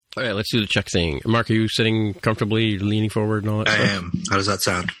All right, let's do the check thing. Mark, are you sitting comfortably, leaning forward and all that I stuff? am. How does that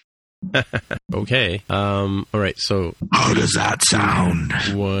sound? Okay. All right, so... How does that sound?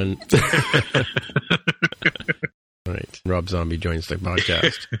 One... All right, Rob Zombie joins the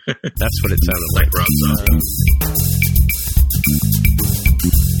podcast. That's what it sounded like, Rob Zombie.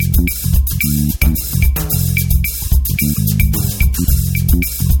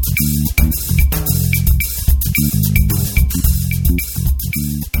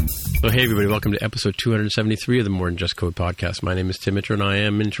 So hey everybody, welcome to episode 273 of the More Than Just Code podcast. My name is Tim Mitchell and I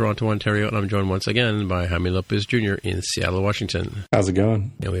am in Toronto, Ontario, and I'm joined once again by Jaime Lopez Jr. in Seattle, Washington. How's it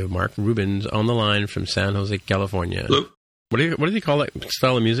going? And we have Mark Rubens on the line from San Jose, California. Hello. What do they call that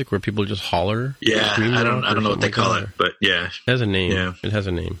style of music where people just holler? Yeah, I don't know what they call it, but yeah. It has a name. Yeah. It has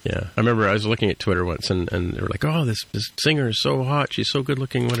a name, yeah. I remember I was looking at Twitter once and they were like, oh, this singer is so hot, she's so good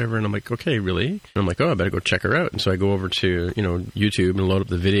looking, whatever. And I'm like, okay, really? And I'm like, oh, I better go check her out. And so I go over to, YouTube and load up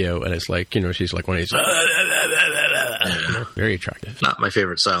the video and it's like, she's like one of these, very attractive. Not my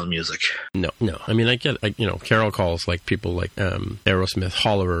favorite style of music. No. I mean, I get, Carol calls like people like Aerosmith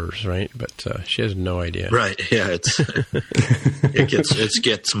hollerers, right? But she has no idea. Right, yeah, it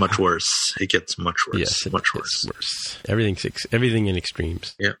gets much worse. It gets much worse. Yes, much worse. Everything in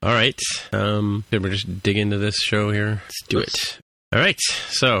extremes. Yeah. All right. We'll just dig into this show here. Let's do it. All right.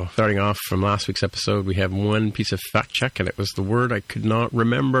 So, starting off from last week's episode, we have one piece of fact check, and it was the word I could not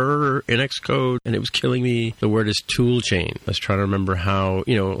remember in Xcode, and it was killing me. The word is toolchain. Let's try to remember how,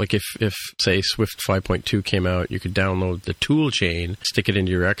 like if say, Swift 5.2 came out, you could download the toolchain, stick it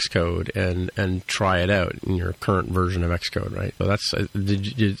into your Xcode, and try it out in your current version of Xcode, right? So that's,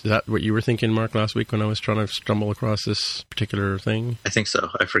 is that what you were thinking, Mark, last week when I was trying to stumble across this particular thing? I think so.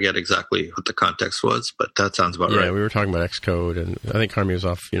 I forget exactly what the context was, but that sounds about right. Yeah, we were talking about Xcode, and I think Jaime was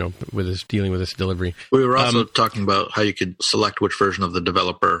off, dealing with this delivery. We were also talking about how you could select which version of the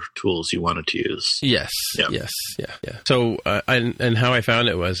developer tools you wanted to use. Yes. Yeah. Yes. Yeah. So, and how I found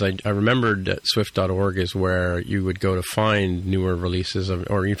it was I remembered that Swift.org is where you would go to find newer releases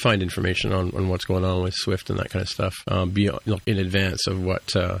or you'd find information on what's going on with Swift and that kind of stuff. In advance of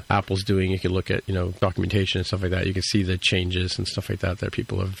what Apple's doing, you could look at, documentation and stuff like that. You can see the changes and stuff like that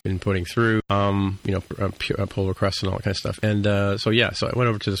people have been putting through, pull requests and all that kind of stuff. And so I went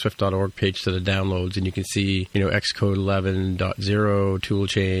over to the Swift.org page to the downloads, and you can see, Xcode 11.0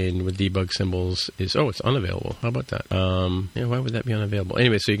 toolchain with debug symbols it's unavailable. How about that? Why would that be unavailable?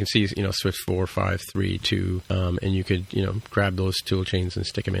 Anyway, so you can see, Swift 4, 5, 3, 2, and you could, grab those toolchains and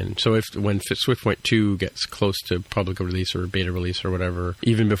stick them in. So when Swift.2 gets close to public release or beta release or whatever,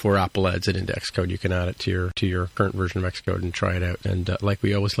 even before Apple adds it into Xcode, you can add it to your current version of Xcode and try it out. And like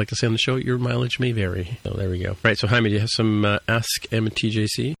we always like to say on the show, your mileage may vary. So there we go. Right, so Jaime, do you have some Ask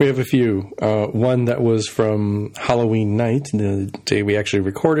MTJC? We have a few. One that was from Halloween night, the day we actually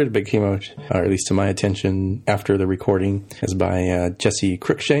recorded, but came out, or at least to my attention after the recording, is by Jessie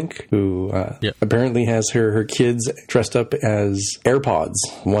Cruikshank, who apparently has her kids dressed up as AirPods.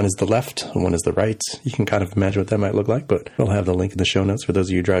 One is the left, one is the right. You can kind of imagine what that might look like, but we'll have the link in the show notes for those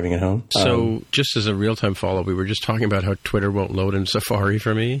of you driving at home. So just as a real-time follow-up, we were just talking about how Twitter won't load in Safari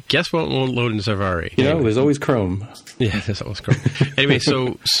for me. Guess what won't load in Safari? There's always Chrome. Yeah, there's always Chrome. Anyway,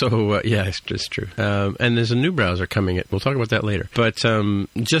 so yeah, it's true. And there's a new browser coming. We'll talk about that later. But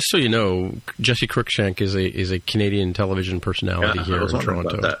just so you know, Jessie Cruikshank is a Canadian television personality here in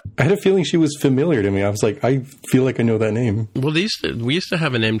Toronto. I had a feeling she was familiar to me. I was like, I feel like I know that name. Well, we used to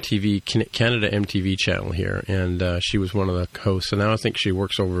have an Canada MTV channel here, and she was one of the hosts. And now I think she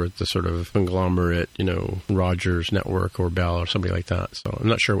works over at the sort of conglomerate, Rogers Network or Bell or somebody like that. So I'm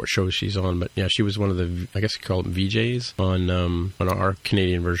not sure what show she's on, but yeah, she was one of the, I guess you call it VJs on our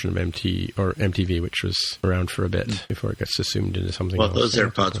Canadian version of MTV, which was around for a bit before it gets assumed into something else. Well, those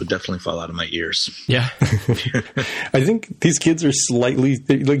AirPods would definitely fall out of my ears. Yeah. I think these kids are slightly,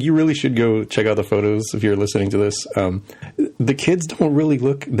 like, you really should go check out the photos if you're listening to this. The kids don't really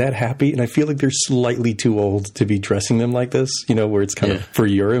look that happy, and I feel like they're slightly too old to be dressing them like this, where it's kind of for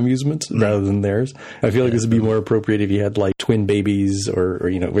your amusement rather than theirs. I feel like this would be more appropriate if you had, like, twin babies or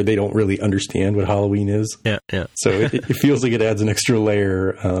where they don't really understand what Halloween is. Yeah. So it feels like it adds an extra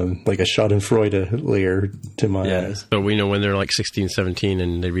layer, like a Schadenfreude layer to my eyes. So we know when they're like 16, 17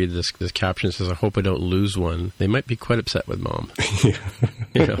 and they read this caption that says, I hope I don't lose one, they might be quite upset with mom.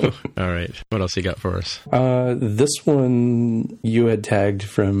 All right. What else you got for us? This one you had tagged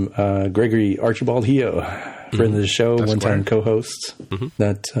from Gregory Archibald Heo friend of the show, one-time co-host.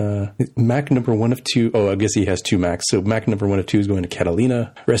 That Mac number 1 of 2. Oh, I guess he has 2 Macs. So Mac number 1 of 2 is going to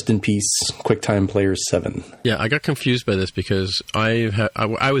Catalina. Rest in peace, QuickTime Player 7. Yeah, I got confused by this because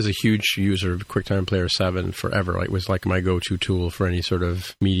I was a huge user of QuickTime Player 7 forever. It was like my go-to tool for any sort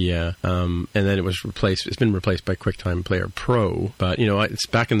of media. And then it was replaced. It's been replaced by QuickTime Player Pro. But it's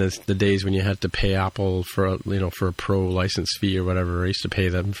back in the days when you had to pay Apple for a Pro license fee or whatever. I used to pay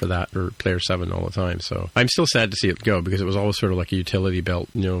them for that for Player 7 all the time. So I'm still sad to see it go because it was always sort of like a utility belt,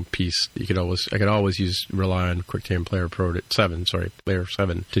 piece. I could always rely on QuickTime Player Player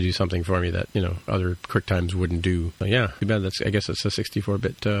 7 to do something for me that other QuickTimes wouldn't do. So yeah, too bad. I guess it's a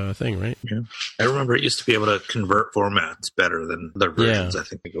 64-bit thing, right? Yeah, I remember it used to be able to convert formats better than their versions. I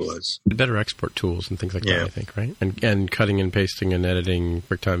think it was better export tools and things like that. I think, right? And cutting and pasting and editing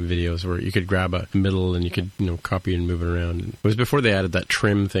QuickTime videos where you could grab a middle and you could copy and move it around. It was before they added that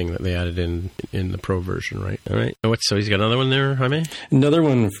trim thing that they added in the Pro version, right? All right. So he's got another one there, Jaime? Another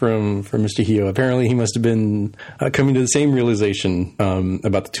one from Mr. Hio. Apparently he must have been coming to the same realization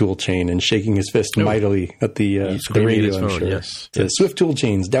about the tool chain and shaking his fist mightily at the radio, I'm sure. Yes. Says, Swift tool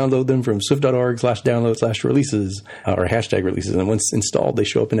chains, download them from swift.org/download/releases or hashtag releases. And once installed, they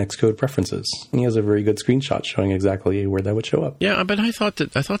show up in Xcode preferences. And he has a very good screenshot showing exactly where that would show up. Yeah, but I thought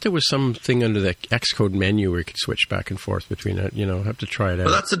there was something under the Xcode menu where you could switch back and forth between it. Have to try it out.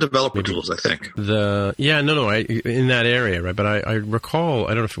 Well, that's the developer tools, I think. In that area, right? But I recall,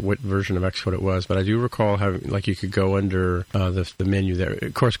 I don't know what version of Xcode it was, but I do recall having, you could go under the menu there.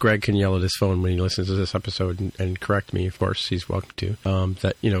 Of course, Greg can yell at his phone when he listens to this episode and correct me. Of course, he's welcome to.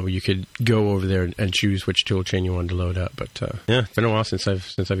 That you could go over there and choose which tool chain you wanted to load up. But it's been a while since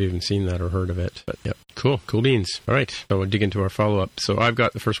I've even seen that or heard of it. But yeah, cool beans. All right, so we'll dig into our follow up. So I've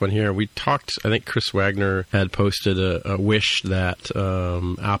got the first one here. We talked. I think Chris Wagner had posted a wish that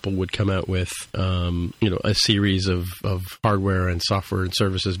Apple would come out with a series of hardware and software and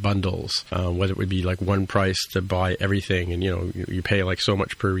services bundles, whether it would be like one price to buy everything, and you pay like so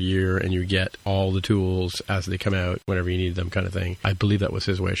much per year and you get all the tools as they come out whenever you need them, kind of thing. I believe that was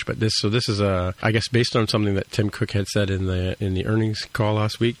his wish. But this is I guess based on something that Tim Cook had said in the earnings call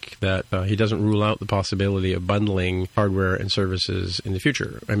last week, that he doesn't rule out the possibility of bundling hardware and services in the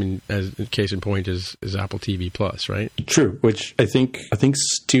future. I mean, as case in point is Apple TV Plus, right? True, which I think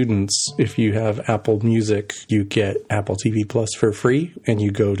students, if you have Apple Music, you get Apple TV Plus for free, and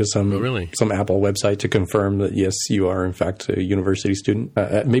you go to some Apple website to confirm that yes, you are in fact a university student.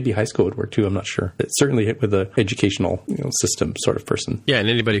 Maybe high school would work too. I'm not sure. It's certainly hit with an educational system sort of person. Yeah, and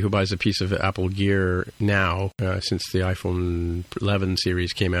anybody who buys a piece of Apple gear now, since the iPhone 11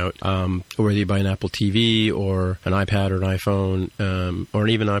 series came out, or whether you buy an Apple TV or an iPad or an iPhone, or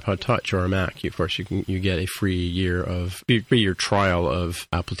even an iPod Touch or a Mac, of course you get a free year trial of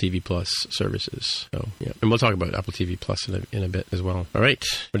Apple TV Plus services. So yeah, and we'll talk about Apple TV Plus in a bit as well. All right,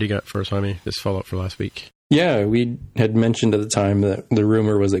 what do you got for us, Jaime? This follow-up for last week. Yeah, we had mentioned at the time that the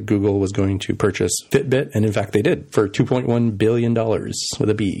rumor was that Google was going to purchase Fitbit, and in fact they did, for $2.1 billion with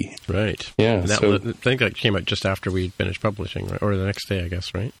a B. Right. Yeah. I think that came out just after we finished publishing, right? Or the next day, I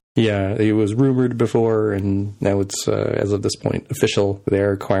guess, right? Yeah, it was rumored before, and now it's, as of this point, official.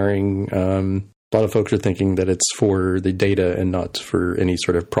 They're acquiring... a lot of folks are thinking that it's for the data and not for any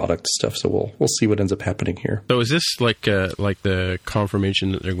sort of product stuff. So we'll see what ends up happening here. So is this like the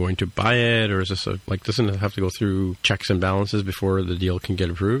confirmation that they're going to buy it, or is this doesn't it have to go through checks and balances before the deal can get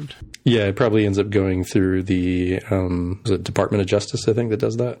approved? Yeah, it probably ends up going through the Department of Justice, I think, that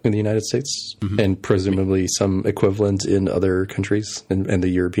does that in the United States, and presumably some equivalent in other countries and the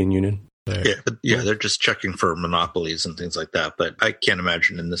European Union. Yeah, they're just checking for monopolies and things like that. But I can't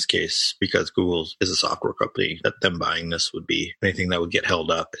imagine in this case, because Google is a software company, that them buying this would be anything that would get held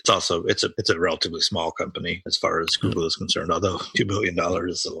up. It's also it's a relatively small company as far as Google is concerned. Although $2 billion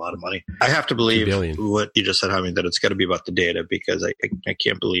is a lot of money, I have to believe what you just said, Jaime, that it's got to be about the data, because I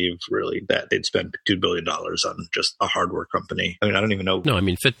can't believe really that they'd spend $2 billion on just a hardware company. I mean, I don't even know. No, I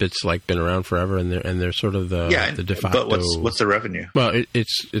mean Fitbit's been around forever, and they're sort of the de facto. But what's the revenue? Well,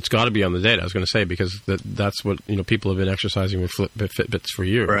 it's got to be on the data. I was going to say, because that's what people have been exercising with Fitbits for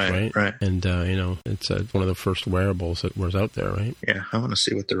years, right? And it's one of the first wearables that was out there, right? Yeah, I want to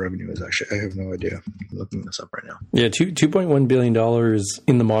see what the revenue is. Actually, I have no idea. I'm looking this up right now. Yeah, $2.1 billion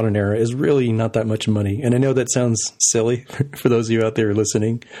in the modern era is really not that much money, and I know that sounds silly for those of you out there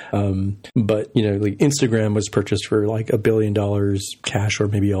listening, but like Instagram was purchased for like $1 billion cash, or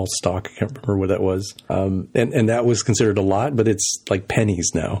maybe all stock. I can't remember what that was, and that was considered a lot, but it's like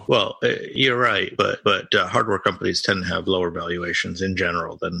pennies now. Well, you're right, but hardware companies tend to have lower valuations in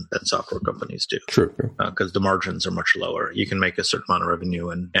general than software companies do. True. Because the margins are much lower. You can make a certain amount of revenue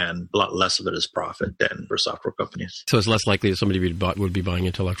and a lot less of it is profit than for software companies. So it's less likely that somebody would be buying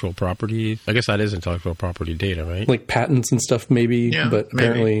intellectual property. I guess that is intellectual property data, right? Like patents and stuff, maybe, but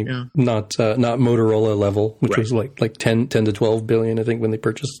apparently not Motorola level, which was like 10 to 12 billion, I think, when they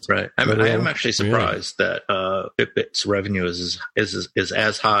purchased. Right. I am actually surprised that Fitbit's revenue is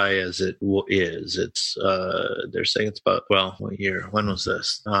as high as it is. It's they're saying it's about, well, what year? When was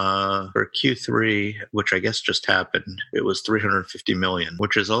this? For Q3, which I guess just happened, it was 350 million,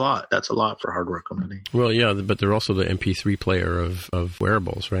 which is a lot. That's a lot for a hardware company. Well, yeah, but they're also the MP3 player of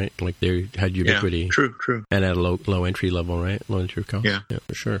wearables, right? Like they had ubiquity. Yeah, true. And at a low entry level, right? Low entry cost. Yeah,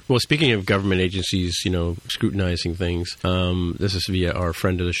 for sure. Well, speaking of government agencies, scrutinizing things, this is via our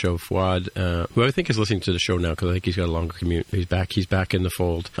friend of the show, Fouad, who I think is listening to the show now because I think he's got a longer commute. He's back in the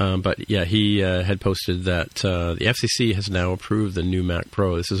fold. But yeah, he had posted that the FCC has now approved the new Mac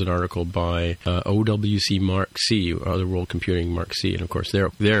Pro. This is an article by OWC Mark C, the World Computing Mark C, and of course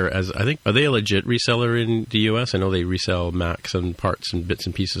they're as I think, are they a legit reseller in the US? I know they resell Macs and parts and bits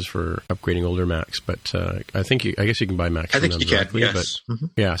and pieces for upgrading older Macs, but I guess you can buy Macs. I think you can. Yes. But,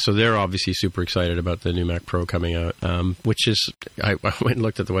 yeah, so they're obviously super excited about the new Mac Pro coming out, which is I went and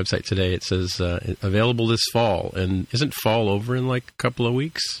looked at the website today. It says available this fall, and isn't fall over in like a couple of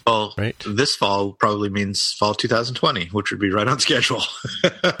weeks? Well, right. This fall probably means fall 2020, which would be right on schedule.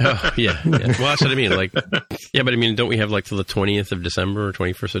 Oh, yeah. Well, that's what I mean. Like, yeah, but I mean, don't we have like till the 20th of December or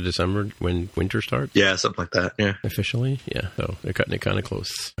 21st of December when winter starts? Yeah, something like that. Yeah, officially. Yeah, so they're cutting it kind of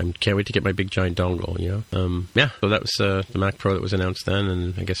close. I can't wait to get my big giant dongle. Yeah. So that was the Mac Pro that was announced then,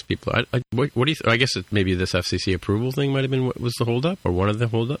 and I guess people. What do you? I guess maybe this FCC approval thing might have been what was the holdup or one of the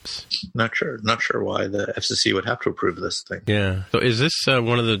holdups. Not sure why the FCC would have to approve this thing. Yeah. So is this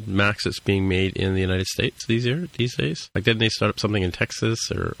one of the Macs that's being made in the United States these days? Like, didn't they start up something in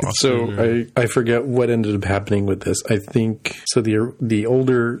Texas or Austin? So I forget what ended up happening with this. I think so. The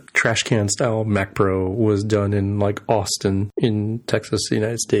older trash can style Mac Pro was done in like Austin in Texas, the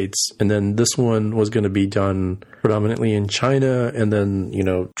United States, and then this one was going to be done predominantly in China, and then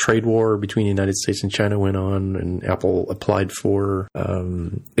trade war between the United States and China went on, and Apple applied for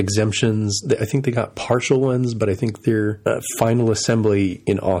exemptions. I think they got partial ones, but I think they're final assembly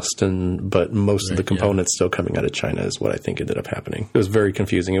in Austin, but most of the components still coming out of China is what I think ended up happening. It was very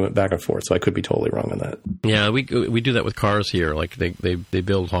confusing. It went back and forth, so I could be totally wrong on that. Yeah, we do that with cars here. Like they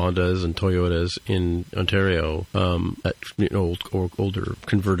build Hondas and Toyotas in Ontario at older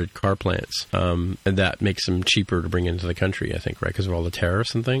converted car plants, and that makes them cheaper to bring into the country, I think, right? Because of all the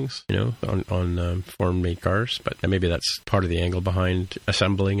tariffs and things, on foreign-made cars. But maybe that's part of the angle behind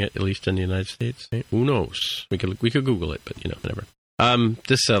assembling it, at least in the United States. Who knows? We could Google it, but whatever.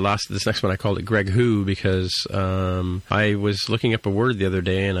 This next one I called it Greg Who because I was looking up a word the other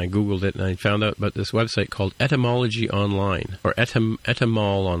day and I Googled it and I found out about this website called Etymology Online or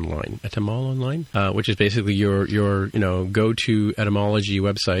Etymol Online, which is basically your go-to etymology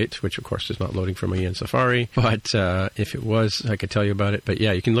website, which of course is not loading for me in Safari, but if it was, I could tell you about it. But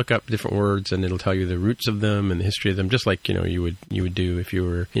yeah, you can look up different words and it'll tell you the roots of them and the history of them, just like you would do if you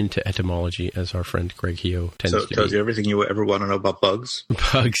were into etymology, as our friend Greg Heo tends to be. So it tells you everything you ever want to know about bugs.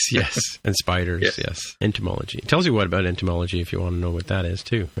 Bugs, yes. And spiders, yes. Entomology. It tells you what about entomology if you want to know what that is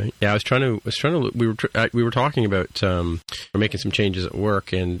too, right? Yeah, I was trying to we were talking about we're making some changes at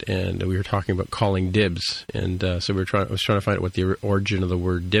work and we were talking about calling dibs, and so I was trying to find out what the origin of the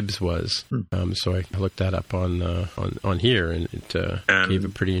word dibs was. So I looked that up on here, and it gave a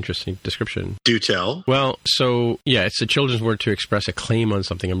pretty interesting description. Do tell. Well, so yeah, it's a children's word to express a claim on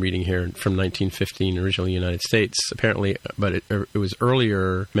something. I'm reading here from 1915, originally United States, apparently, but it was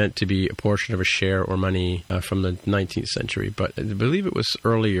earlier meant to be a portion of a share or money from the 19th century, but I believe it was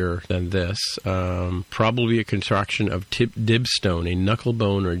earlier than this. Probably a contraction of dibstone, a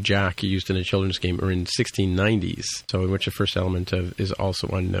knucklebone or jack used in a children's game, or in 1690s. So in which the first element of is also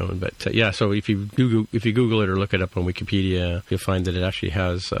unknown. But yeah, so if you Google it or look it up on Wikipedia, you'll find that it actually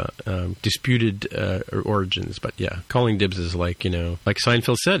has disputed origins. But yeah, calling dibs is like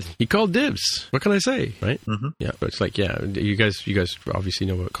Seinfeld said, he called dibs. What can I say, right? Mm-hmm. Yeah, but it's like, yeah, you guys obviously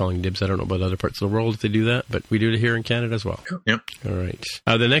know about calling dibs. I don't know about other parts of the world if they do that, but we do it here in Canada as well. Yep. All right.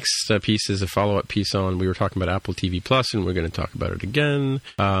 The next piece is a follow-up piece on, we were talking about Apple TV Plus, and we're going to talk about it again.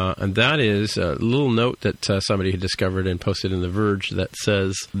 And that is a little note that somebody had discovered and posted in The Verge that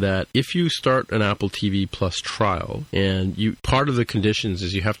says that if you start an Apple TV Plus trial, and part of the conditions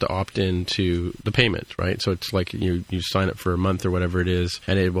is you have to opt into the payment, right? So it's like you sign up for a month or whatever it is,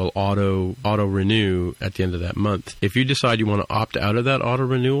 and it will auto renew at the end of that month. If you decide you want to opt out of that auto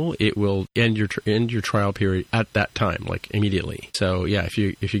renewal, it will end your trial period at that time, like immediately. So yeah, if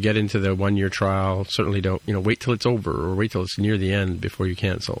you get into the 1-year trial, certainly don't wait till it's over or wait till it's near the end before you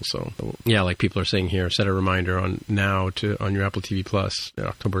cancel. So yeah, like people are saying here, set a reminder on your Apple TV Plus,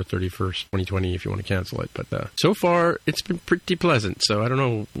 October 31st, 2020, if you want to cancel it. But so far, it's been pretty pleasant. So I don't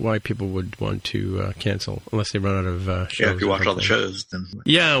know why people would want to cancel unless they run out of shows. Yeah, if you watch all the shows, then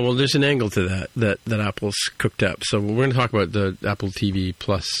yeah. Well, there's an angle to that Apple's cooked up. So we're going to talk about the Apple TV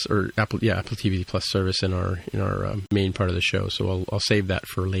Plus Apple TV Plus service in our main part of the show. So I'll save that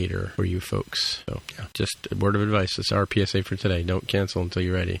for later for you folks. So yeah, just a word of advice. It's our PSA for today. Don't cancel until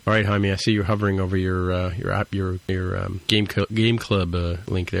you're ready. All right, Jaime, I see you're hovering over your app, your Game Club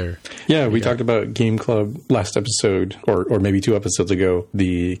link there. Yeah, we talked about Game Club last episode, or maybe 2 episodes ago,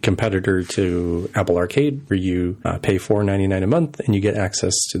 the competitor to Apple Arcade, where you pay $4.99 a month and you get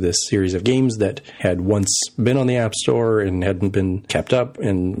access to this series of games that had once been on the App Store and hadn't been kept up.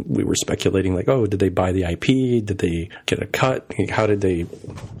 And we were speculating, like, oh, did they buy the IP? Did they get a cut? How did they,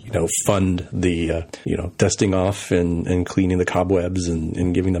 fund the, dusting off and cleaning the cobwebs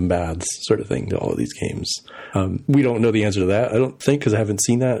and giving them baths sort of thing to all of these games? We don't know the answer to that, I don't think, because I haven't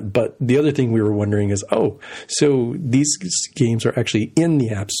seen that. But the other thing we were wondering is, so these games are actually in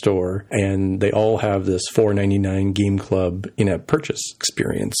the App Store and they all have this $4.99 Game Club in-app purchase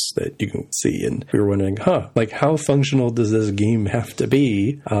experience that you can see. And we were wondering, how functional does this game have to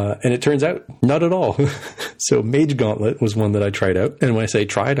be? And it turns out not at all. So Mage Gauntlet was one that I tried out. And when I say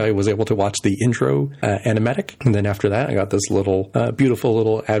tried, I was able to watch the intro animatic. And then after that, I got this little beautiful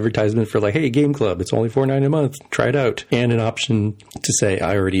little advertisement for like, hey, Game Club, it's only $4.99 a month. Try it out. And an option to say,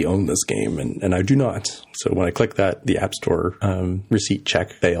 I already own this game. And I do not. So when I clicked that, the App Store receipt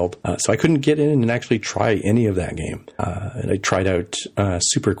check failed. So I couldn't get in and actually try any of that game. And I tried out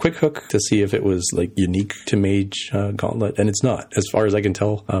Super Quick Hook to see if it was like unique to Mage Gauntlet. And it's not. As far as I can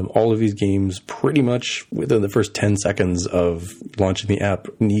tell, all of these games pretty much within the first 10 seconds of launching the app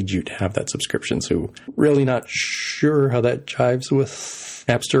need you to have that subscription. So really not sure how that jives with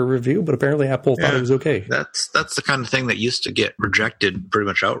App Store review, but apparently Apple thought it was okay. That's the kind of thing that used to get rejected pretty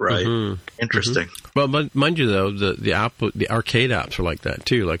much outright. Mm-hmm. Interesting. Mm-hmm. Well, but mind you though, the arcade apps are like that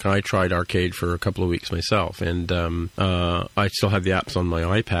too. Like I tried arcade for a couple of weeks myself, and I still have the apps on my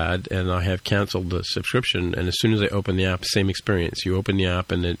iPad, and I have canceled the subscription. And as soon as I open the app, same experience. You open the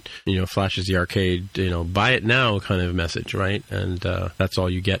app, and it flashes the arcade buy it now kind of message, right? And that's all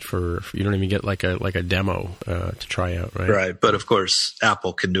you get for you don't even get like a demo to try out, right? Right, but of course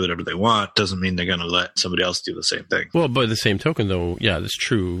Apple can do whatever they want. Doesn't mean they're going to let somebody else do the same thing. Well, by the same token, though, yeah, that's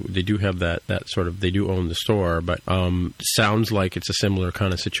true. They do have that sort of, they do own the store, but sounds like it's a similar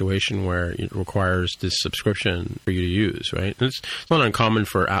kind of situation where it requires this subscription for you to use, right? And it's not uncommon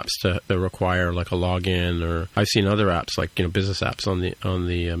for apps to require like a login, or I've seen other apps like business apps on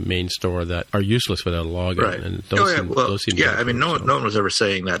the main store that are useless without a login. Right. And those seem I mean, no one was ever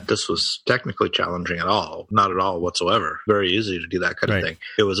saying that this was technically challenging at all. Not at all whatsoever. Very easy to do that kind of thing.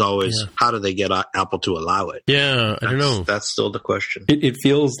 It was always, how do they get Apple to allow it? Yeah, I don't know. That's still the question. It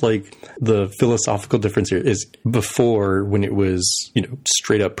feels like the philosophical difference here is before, when it was,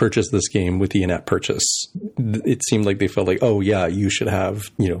 straight up purchase this game with the in-app purchase, it seemed like they felt like, oh yeah, you should have,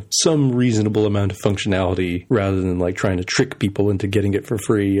 some reasonable amount of functionality rather than like trying to trick people into getting it for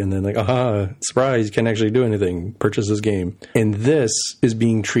free and then like, aha, surprise, you can't actually do anything, purchase this game. And this is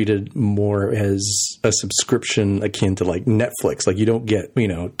being treated more as a subscription akin to like Netflix. Like you don't get,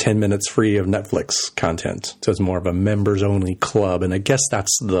 10 minutes free of Netflix content. So it's more of a members only club. And I guess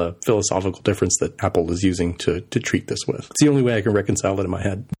that's the philosophical difference that Apple is using to treat this with. It's the only way I can reconcile it in my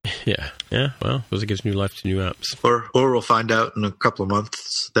head. Yeah. Well, it gives new life to new apps. Or we'll find out in a couple of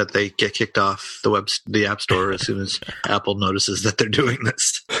months that they get kicked off the App Store as soon as Apple notices that they're doing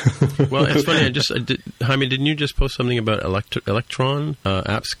this. Well, it's funny. Jaime, didn't you just post something about Electron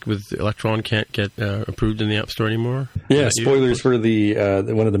apps with Electron can't get approved in the App Store anymore? Yeah, spoilers for the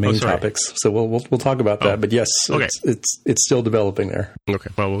one of the main topics. So we'll talk about that. But yes, okay. it's still developing there. Okay.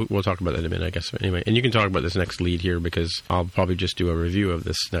 Well, we'll talk about that in a minute, I guess. Anyway, and you can talk about this next lead here because I'll probably just do a review of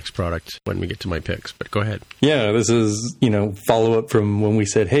this next product when we get to my picks. But go ahead. Yeah, this is follow up from when we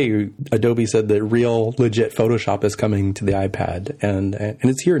said, hey, Adobe said that real legit Photoshop is coming to the iPad, and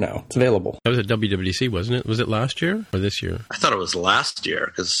it's here. here now. It's available. That was at WWDC, wasn't it? Was it last year or this year? I thought it was last year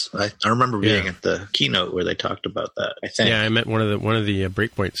because I remember being at the keynote where they talked about that. I think. Yeah, I met one of the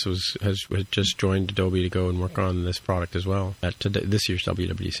Breakpoints has just joined Adobe to go and work on this product as well at this year's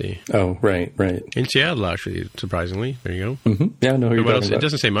WWDC. Oh, right. In Seattle, actually, surprisingly. There you go. Mm-hmm. Yeah, no. It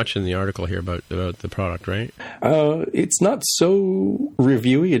doesn't say much in the article here about the product, right? It's not so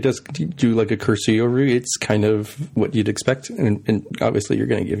reviewy. It does do like a cursory overview. It's kind of what you'd expect, and obviously you're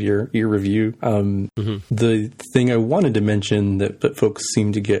going to give your review. The thing I wanted to mention that folks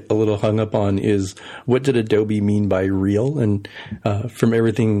seem to get a little hung up on is, what did Adobe mean by real? And from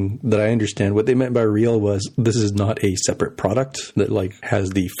everything that I understand, what they meant by real was this is not a separate product that like has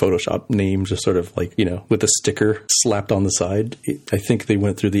the Photoshop name just sort of like, with a sticker slapped on the side. I think they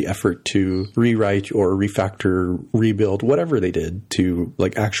went through the effort to rewrite or refactor, rebuild, whatever they did to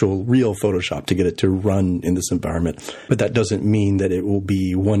like actual real Photoshop to get it to run in this environment. But that doesn't mean that it will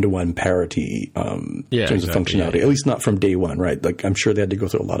be one-to-one parity in terms of functionality, at least not from day one, right? Like I'm sure they had to go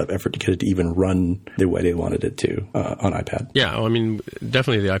through a lot of effort to get it to even run the way they wanted it to on iPad. Yeah, I mean,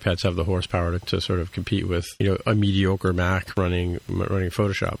 definitely the iPads have the horsepower to sort of compete with, a mediocre Mac running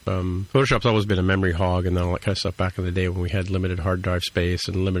Photoshop. Photoshop's always been a memory hog and all that kind of stuff back in the day when we had limited hard drive space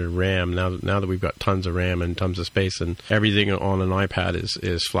and limited RAM. Now that we've got tons of RAM and tons of space and everything on an iPad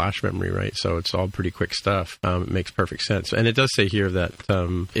is flash memory, right? So it's all pretty quick stuff. It makes perfect sense. And it does say here that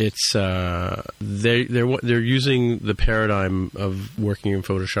they're using the paradigm of working in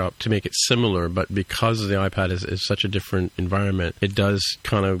Photoshop to make it similar, but because the iPad is such a different environment, it does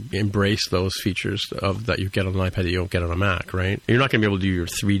kind of embrace those features that you get on an iPad that you don't get on a Mac, right? You're not going to be able to do your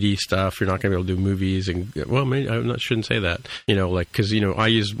 3D stuff. You're not going to be able to do movies. And well, maybe I shouldn't say that. Because I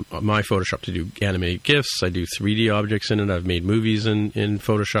use my Photoshop to do animated GIFs. I do 3D objects in it. I've made movies in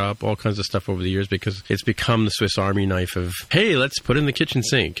Photoshop, all kinds of stuff over the years because it's become the Swiss Army knife of, hey, let's put in the kitchen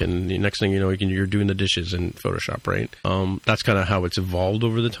sink. And the next thing you know, you're doing the dishes in Photoshop, right? That's kind of how it's evolved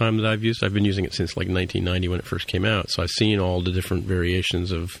over the time that I've used. I've been using it since like 1990 when it first came out. So I've seen all the different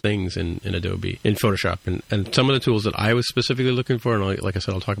variations of things in Adobe, in Photoshop. And some of the tools that I was specifically looking for, and like I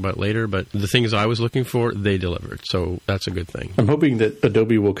said, I'll talk about it later, but the things I was looking for, they delivered. So that's a good thing. I'm hoping that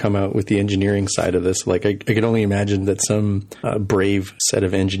Adobe will come out with the engineering side of this. Like I can only imagine that some brave set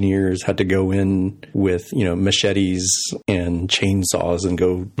of engineers had to go in with, machetes and chainsaws and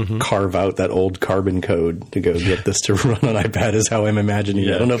go carve out that old Carbon code to go get this to run on iPad is how I'm imagining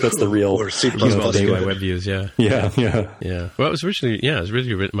it. I don't know if that's the real... Or C++ web views, yeah. Yeah. Well, it was originally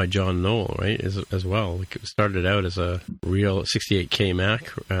written by John Knoll, right, as well. Like it started out as a real 68K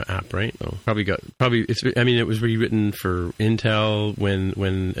Mac app, right? So it was rewritten for Intel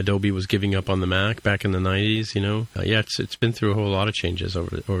when Adobe was giving up on the Mac back in the 90s, it's been through a whole lot of changes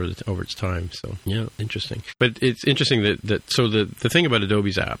over its time. So, yeah, interesting. But it's interesting that so the thing about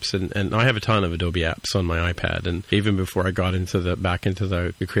Adobe's apps, and I have a ton of Adobe apps on my iPad, and even before I got back into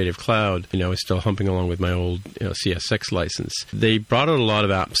the Creative Cloud, I was still humping along with my old CS6 license. They brought out a lot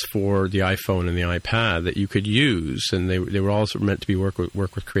of apps for the iPhone and the iPad that you could use, and they were also meant to be work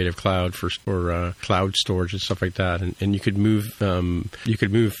with Creative Cloud for cloud storage and stuff like that, and you could move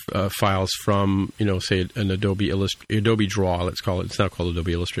files from say an Adobe Draw, let's call it. It's not called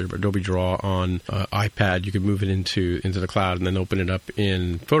Adobe Illustrator, but Adobe Draw on iPad. You could move it into the cloud and then open it up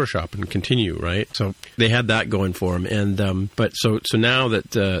in Photoshop and continue, right? So they had that going for them, and but so now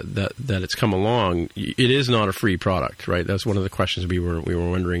that it's come along, it is not a free product, right? That's one of the questions we were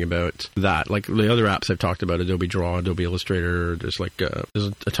wondering about that. Like the other apps I've talked about, Adobe Draw, Adobe Illustrator, there's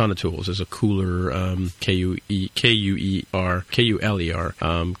a ton of tools. There's a Cooler, KULER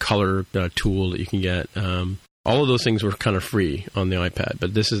color tool that you can get. All of those things were kind of free on the iPad,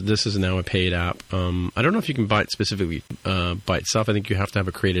 but this is now a paid app. I don't know if you can buy it specifically by itself. I think you have to have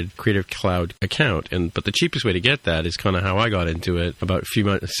a Creative Cloud account, but the cheapest way to get that is kind of how I got into it. About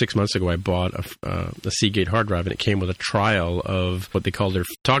 6 months ago, I bought a Seagate hard drive, and it came with a trial of what they call their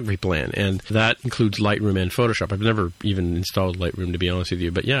photography plan, and that includes Lightroom and Photoshop. I've never even installed Lightroom, to be honest with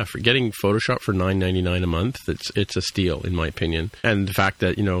you, but yeah, for getting Photoshop for $9.99 a month, it's a steal in my opinion. And the fact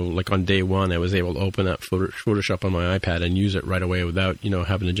that like on day one, I was able to open up Photoshop on my iPad and use it right away without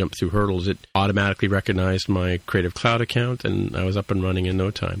having to jump through hurdles. It automatically recognized my Creative Cloud account, and I was up and running in no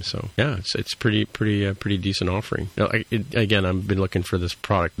time. So yeah, it's pretty decent offering. Again, I've been looking for this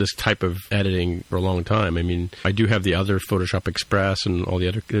product, this type of editing, for a long time. I mean, I do have the other Photoshop Express and all the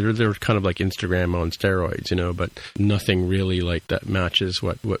other. They're kind of like Instagram on steroids, but nothing really like that matches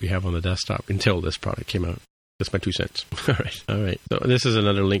what we have on the desktop until this product came out. That's my 2 cents. All right. So this is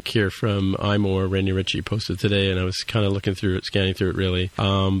another link here from iMore. Randy Ritchie posted today, and I was kind of looking through it, scanning through it really,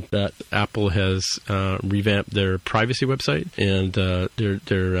 that Apple has revamped their privacy website, and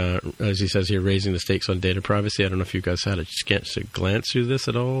they're as he says here, raising the stakes on data privacy. I don't know if you guys had a chance to glance through this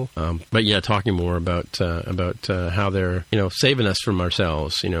at all, but yeah, talking more about how they're saving us from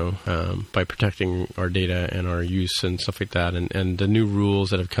ourselves, by protecting our data and our use and stuff like that, and the new rules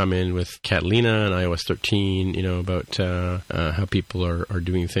that have come in with Catalina and iOS 13, about how people are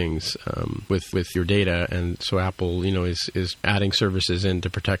doing things with your data, and so Apple, is adding services in to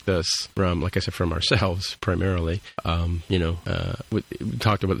protect us from, like I said, from ourselves primarily. We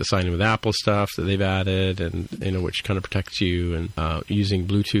talked about the sign-in with Apple stuff that they've added, and which kind of protects you, and using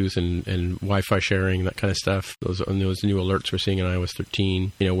Bluetooth and Wi-Fi sharing, that kind of stuff. Those new alerts we're seeing in iOS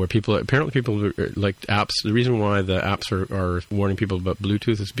 13, where people like apps. The reason why the apps are warning people about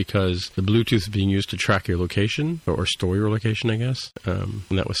Bluetooth is because the Bluetooth is being used to track your location or store your location, I guess. And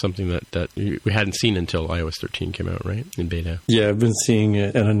that was something that we hadn't seen until iOS 13 came out, right, in beta. Yeah, I've been seeing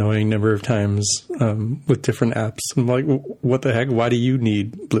it an annoying number of times with different apps. I'm like, what the heck? Why do you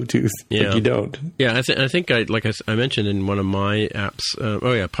need Bluetooth? Yeah. But you don't. Yeah, I think I mentioned in one of my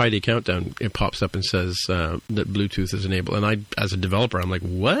apps, Pi Day Countdown, it pops up and says that Bluetooth is enabled. And I, as a developer, I'm like,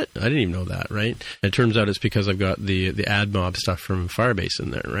 what? I didn't even know that, right? And it turns out it's because I've got the AdMob stuff from Firebase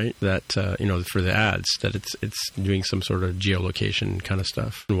in there, right? That, for the ads, that it's doing some sort of geolocation kind of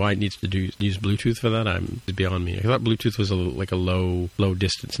stuff. And why it needs to use Bluetooth for that, it's beyond me. I thought Bluetooth was a low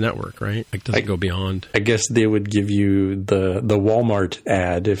distance network, right? Like, doesn't go beyond. I guess they would give you the Walmart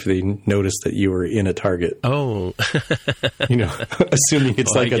ad if they noticed that you were in a Target. Oh. Assuming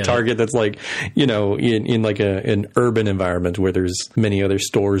it's like a Target that's like, in like an urban environment where there's many other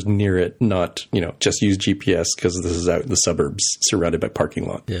stores near it, not, just use GPS because this is out in the suburbs surrounded by parking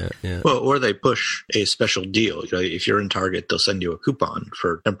lot. Yeah, yeah. Well, or they push a special deal. If you're in Target, they'll send you a coupon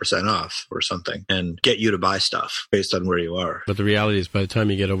for 10% off or something and get you to buy stuff based on where you are. But the reality is, by the time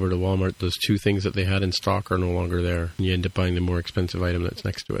you get over to Walmart, those 2 things that they had in stock are no longer there. And you end up buying the more expensive item that's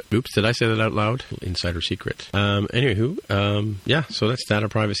next to it. Oops, did I say that out loud? Insider secret. So that's data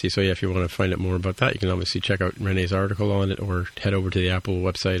privacy. So yeah, if you want to find out more about that, you can obviously check out Renee's article on it, or head over to the Apple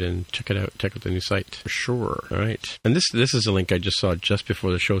website and check it out. Check out the new site for sure. All right. And this is a link I just saw just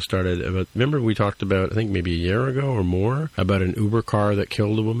before the show started. Remember we talked about, I think maybe a year ago or more, about an Uber car that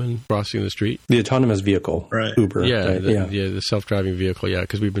killed a woman crossing the street? The autonomous vehicle. Right. Uber. Yeah, the self-driving vehicle. Yeah,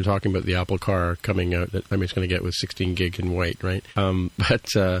 because we've been talking about the Apple car coming out that it's going to get with 16 gig in white, right? But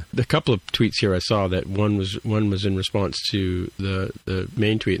the couple of tweets here I saw, that one was in response to the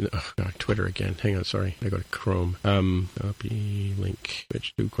main tweet. Oh God, Twitter again. Hang on, sorry. I go to Chrome. Copy link,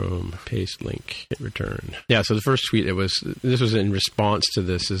 switch to Chrome, paste link, hit return. Yeah. So the first tweet this was in response to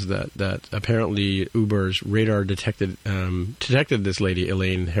this, is that apparently Uber's radar detected this lady,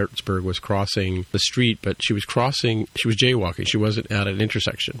 Elaine Hertzberg, was crossing the street, but she was jaywalking. She wasn't at an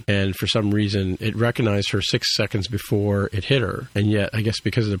intersection, and for some reason it recognized her 6 seconds before it hit her. And yet, I guess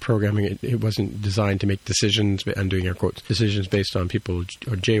because of the programming, it wasn't designed to make decisions. I'm doing air quotes, decisions based on people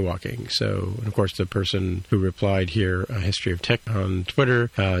jaywalking. So, and of course, the person who replied here, History of Tech on Twitter,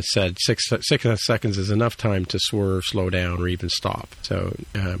 said 6 seconds is enough time to swerve, slow down, or even stop. So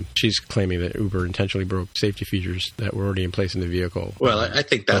she's claiming that Uber intentionally broke safety features that were already in place in the vehicle. Well, I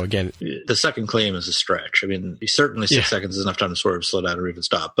think that again, the second claim is a stretch. I mean, certainly 6 seconds is enough time to swerve, slow down, or even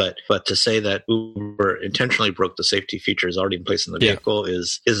stop. But to say that Uber intentionally broke the safety features already in place in the vehicle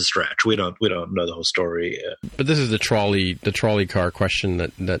is a stretch. We don't know the whole story. But this is the trolley car question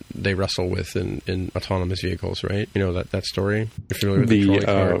that they wrestle with in autonomous vehicles, right? You know that story. You're familiar with the trolley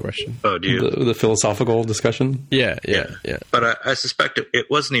car question? Oh, do you? The philosophical discussion? Yeah. But I suspect it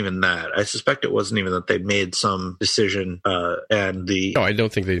wasn't even that. I suspect it wasn't even that they made some decision and the. No, I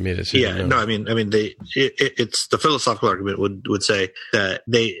don't think they made a decision. Yeah, no. I mean, it's the philosophical argument would say that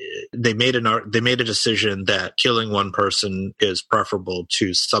they made a decision that killing one person is preferable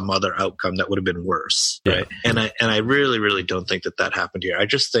to some other outcome that would have been worse, right? And I really, really don't think that happened here. I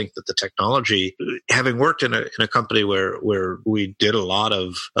just think that the technology, having worked in a company where we did a lot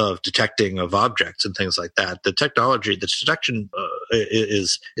of detecting of objects and things like that, the detection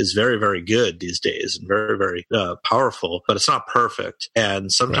is very, very good these days and very, very powerful, but it's not perfect.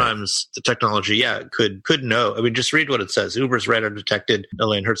 And sometimes the technology, could know. I mean, just read what it says. Uber's radar detected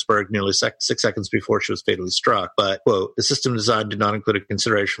Elaine Hertzberg nearly 6 seconds before she was fatally struck. But, quote, the system design did not include a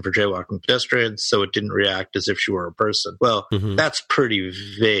consideration for jaywalking pedestrians, so it didn't react as if she were a person. Well, that's pretty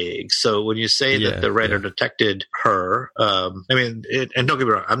vague. So when you say that the radar detected her, and don't get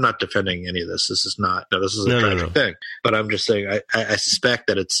me wrong, I'm not defending any of this. This is a tragic thing. But I'm just saying, I I suspect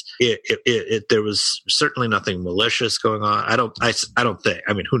that there was certainly nothing malicious going on. I don't think,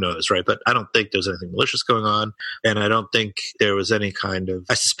 I mean, who knows, right? But I don't think there's anything malicious going on. And I don't think there was any kind of,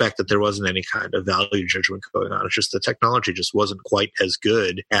 I suspect that there wasn't any kind of value judgment going on. It's just the technology just wasn't quite as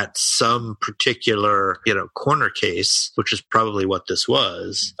good at some particular, corner case, which is probably what this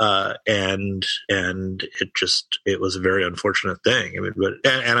was. And it was a very unfortunate thing. I mean,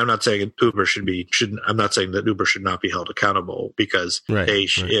 and I'm not saying I'm not saying that Uber should not be held accountable, because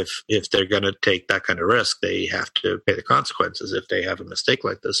if they're going to take that kind of risk, they have to pay the consequences if they have a mistake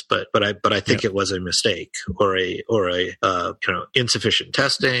like this. But I think it was a mistake or a insufficient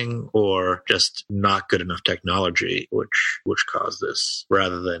testing or just not good enough technology, which caused this,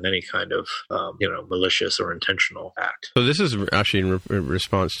 rather than any kind of malicious or intentional act. So this is actually in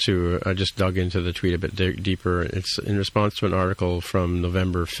response to, I just dug into the tweet a bit deeper. It's in response to an article from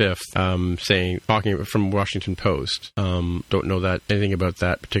November 5th, talking from Washington Post. Don't know anything about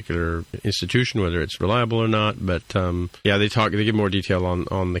that particular institution, whether it's reliable or not, but they give more detail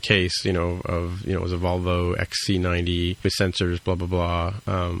on the case, it was a Volvo XC90 with sensors, blah, blah, blah.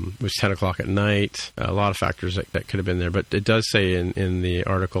 It was 10 o'clock at night. A lot of factors that could have been there, but it does say in the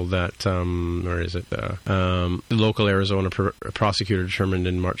article that, the local Arizona prosecutor determined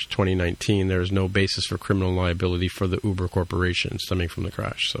in March 2019 there is no basis for criminal liability for the Uber Corporation stemming from the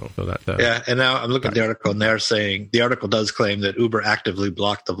crash. And now I'm looking at the article, and they're saying the article does claim that Uber actively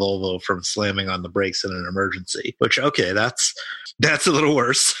blocked the Volvo from slamming on the brakes in an emergency, which, okay, that's a little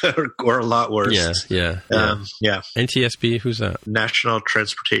worse or a lot worse. Yeah. NTSB, who's that? National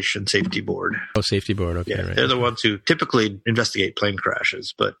Transportation Safety Board. Oh, Safety Board. Okay, yeah, right. They're the ones who typically investigate plane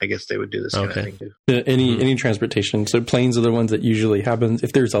crashes, but I guess they would do this kind of thing too. Any transportation. So planes are the ones that usually happens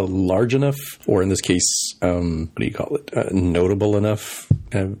if there's a large enough, or in this case, notable enough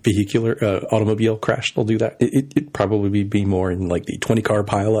vehicular automobile crash. They'll do that. It'd probably be more in like the 20-car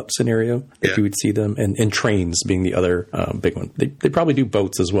pileup scenario that you would see them, and trains being the other big one. They probably do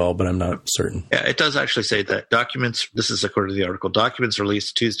boats as well, but I'm not certain. Yeah, it does actually say that documents, this is according to the article, documents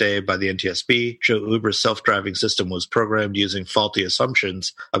released Tuesday by the NTSB show Uber's self-driving system was programmed using faulty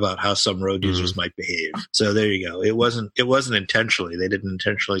assumptions about how some road users might behave. So there you go. It wasn't intentionally. They didn't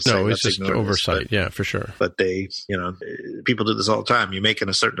intentionally say. No, it's just oversight. Yeah, for sure. But they, people do this all the time. You make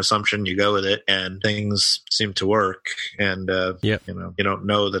a certain assumption, you go with it, and things seem to work. And you don't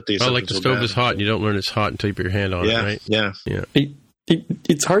know that these. Well, like the stove is hot, and you don't learn it's hot until you put your hand on it, right? Yeah.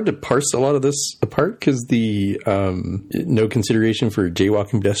 It's hard to parse a lot of this apart because the no consideration for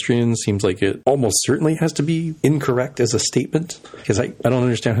jaywalking pedestrians seems like it almost certainly has to be incorrect as a statement, because I don't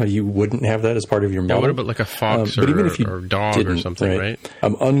understand how you wouldn't have that as part of your model. What about like a fox or dog or something, right?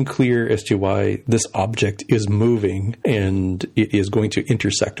 I'm unclear as to why this object is moving and it is going to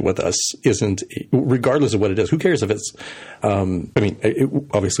intersect with us. Regardless of what it is, who cares if it's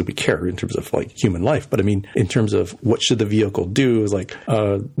obviously we care in terms of like human life, but I mean in terms of what should the vehicle do is like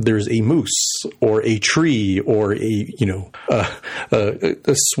there's a moose or a tree or a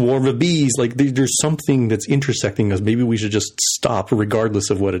swarm of bees. Like there's something that's intersecting us. Maybe we should just stop regardless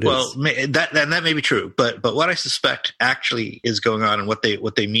of what it is. Well, that may be true, but what I suspect actually is going on, and what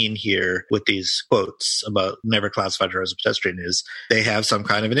they mean here with these quotes about never classified her as a pedestrian, is they have some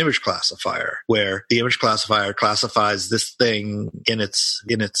kind of an image classifier where the image classifier classifies this thing in its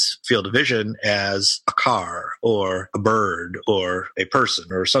field of vision as a car or a bird or a person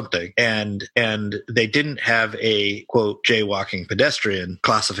or something, and they didn't have a quote jaywalking pedestrian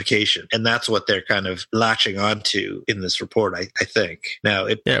classification, and that's what they're kind of latching onto in this report. I think now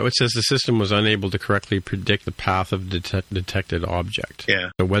it says the system was unable to correctly predict the path of detected object. Yeah,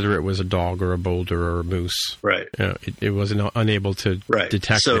 so whether it was a dog or a boulder or a moose, right? It was unable to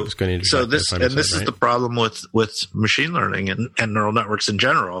detect it was going to intersect. So this is the problem with machine learning and neural networks in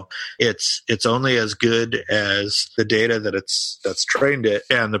general. It's only as good as the data that's trained it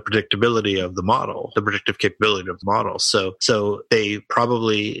and the predictability of the model, the predictive capability of the model. So they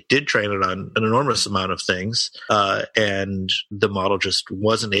probably did train it on an enormous amount of things, and the model just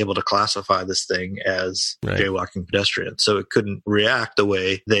wasn't able to classify this thing as jaywalking pedestrian. So it couldn't react the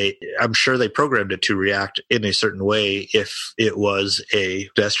way I'm sure they programmed it to react in a certain way if it was a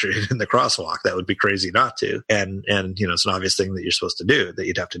pedestrian in the crosswalk. That would be crazy not to. And it's an obvious thing that you're supposed to do, that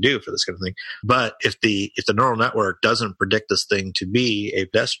you'd have to do for this kind of thing. But if the neural network doesn't predict this thing thing to be a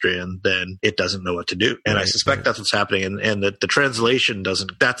pedestrian, then it doesn't know what to do. And I suspect that's what's happening. And the translation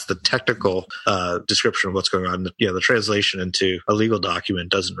doesn't, that's the technical description of what's going on. The translation into a legal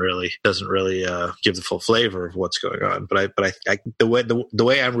document doesn't really give the full flavor of what's going on. But the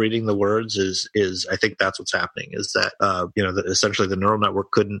way I'm reading the words is I think that's what's happening, is that that essentially the neural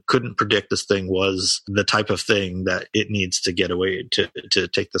network couldn't predict this thing was the type of thing that it needs to get away to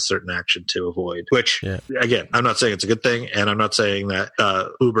take the certain action to avoid. Which again, I'm not saying it's a good thing, and I'm not saying that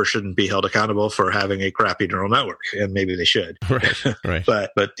Uber shouldn't be held accountable for having a crappy neural network, and maybe they should. Right.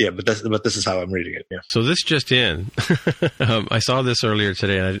 but this is how I'm reading it. Yeah. So this just in, I saw this earlier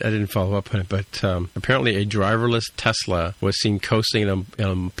today, and I didn't follow up on it, but apparently a driverless Tesla was seen coasting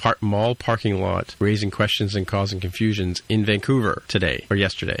in a mall parking lot, raising questions and causing confusions in Vancouver today, or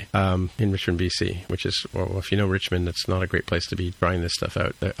yesterday, in Richmond, BC, which is, well, if you know Richmond, it's not a great place to be trying this stuff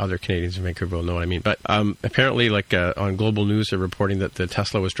out. The other Canadians in Vancouver will know what I mean. But apparently, on Global News, they're reporting that the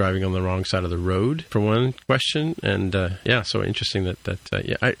Tesla was driving on the wrong side of the road, for one question. And so interesting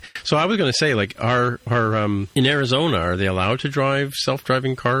So I was going to say, are in Arizona, are they allowed to drive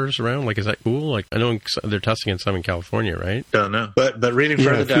self-driving cars around? Is that cool? I know they're testing in some in California, right? Don't know. But reading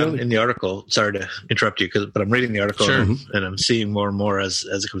further down in the article, sorry to interrupt you, but I'm reading the article and I'm seeing more and more as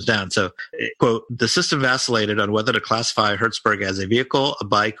it comes down. So, quote, the system vacillated on whether to classify Hertzberg as a vehicle, a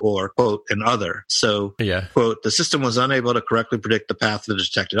bike, or, quote, an other. So, quote, the system was unable to correctly predict the path of the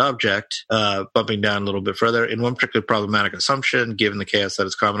detected object, bumping down a little bit further. In one particularly problematic assumption, given the chaos that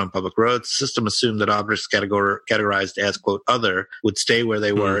is common on public roads, the system assumed that objects categorized as, quote, other would stay where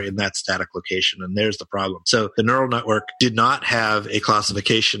they were in that static location. And there's the problem. So the neural network did not have a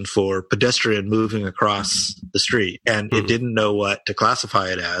classification for pedestrian moving across the street, and it didn't know what to classify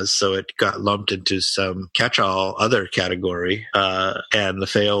it as. So it got lumped into some catch-all other category. And the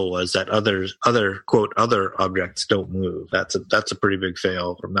fail was that other, quote, other objects don't move. That's a pretty big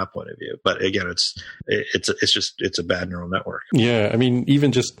fail from that point of view. But again, it's a bad neural network. Yeah. I mean,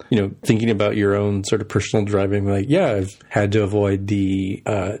 even just, thinking about your own sort of personal driving, I've had to avoid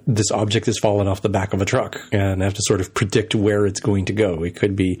this object has fallen off the back of a truck, and I have to sort of predict where it's going to go. It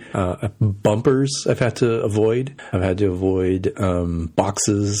could be bumpers I've had to avoid. I've had to avoid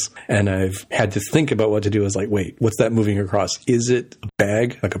boxes, and I've had to think about what to do. Wait, what's that moving across? Is it a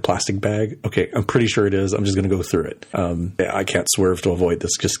bag, like a plastic bag? Okay, I'm pretty sure it is. I'm just going to go through it. I can't swerve to avoid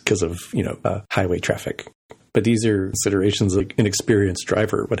this just because of, highway traffic. But these are considerations an experienced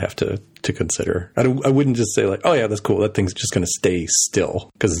driver would have to consider. I wouldn't just say oh yeah, that's cool, that thing's just going to stay still,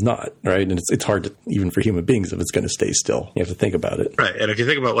 because it's not, right? And it's hard to, even for human beings, if it's going to stay still. You have to think about it. Right. And if you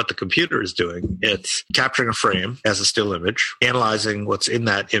think about what the computer is doing, it's capturing a frame as a still image, analyzing what's in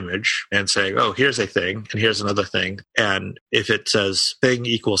that image, and saying, oh, here's a thing, and here's another thing. And if it says thing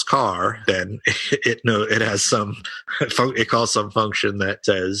equals car, then it has it calls some function that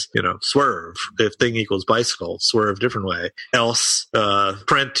says, swerve. If thing equals bicycle, swerve different way. Else,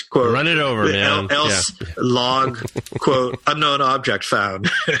 print, quote, run it over, man. Else, log, quote, unknown object found.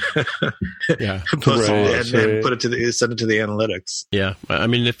 And put it send it to the analytics. Yeah, I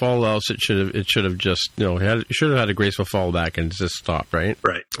mean, if all else, it should have just should have had a graceful fallback and just stopped, right?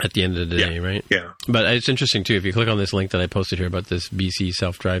 Right. At the end of the day, right? Yeah. But it's interesting too. If you click on this link that I posted here about this BC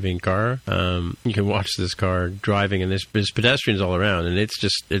self-driving car, you can watch this car driving, and there's pedestrians all around, and it's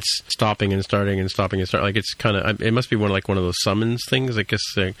stopping and starting and stopping and starting. It's kind of, it must be one of those summons things, I guess,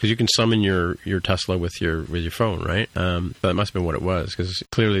 because you can summon your Tesla with your phone, right? But that must have been what it was, because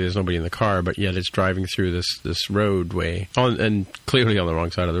clearly there's nobody in the car, but yet it's driving through this roadway and clearly on the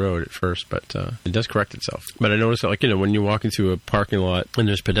wrong side of the road at first, but it does correct itself. But I noticed that, when you're walking through a parking lot and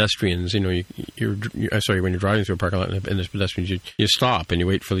there's pedestrians, when you're driving through a parking lot and there's pedestrians, you stop and you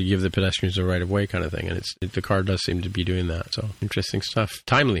wait you give the pedestrians the right of way kind of thing, and the car does seem to be doing that. So interesting stuff.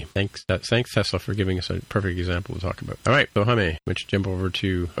 Timely. Thanks Tesla for giving us a perfect example to talk about. All right, so Jaime, why don't you jump over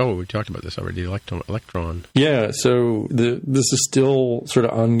to, we talked about this already, Electron. Yeah, so this is still sort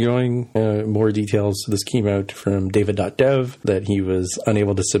of ongoing. More details. This came out from David.dev that he was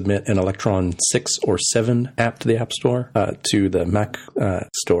unable to submit an Electron 6 or 7 app to the App Store, to the Mac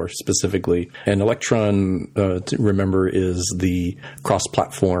Store specifically. And Electron, to remember, is the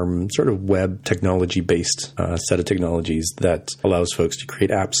cross-platform sort of web technology-based set of technologies that allows folks to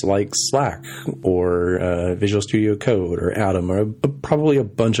create apps like Slack or Visual Studio Code or Atom, or probably a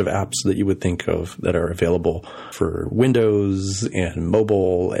bunch of apps that you would think of that are available for Windows and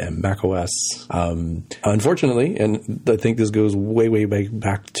mobile and macOS. Unfortunately, and I think this goes way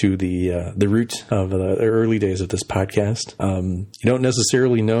back to the root of the early days of this podcast, you don't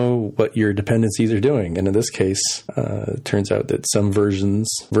necessarily know what your dependencies are doing. And in this case, it turns out that some versions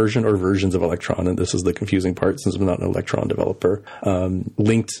of Electron, and this is the confusing part since I'm not an Electron developer,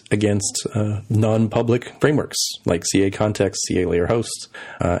 linked against non-public frameworks like CA Context, CA Layer Host,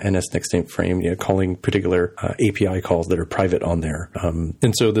 NS Next State Frame, calling particular API calls that are private on there.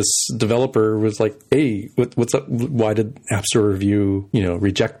 And so this developer was like, hey, what's up? Why did App Store Review,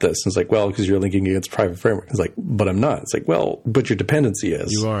 reject this? And it's like, well, because you're linking against private framework. It's like, but I'm not. It's like, well, but your dependency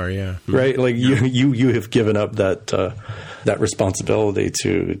is. You are, yeah. Right? Like you have given up that responsibility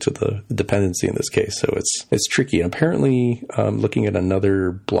to the dependency in this case. So it's tricky. And apparently, looking at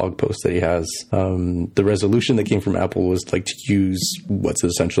another blog post that he has, the resolution that came from Apple was like to use what's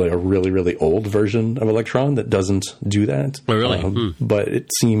essentially a really old version of Electron that doesn't do that. Oh, really? But it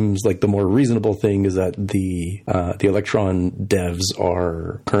seems like the more reasonable thing is that the Electron devs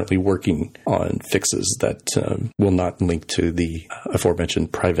are currently working on fixes that will not link to the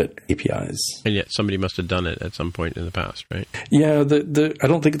aforementioned private APIs. And yet somebody must have done it at some point in the past, right? Yeah, I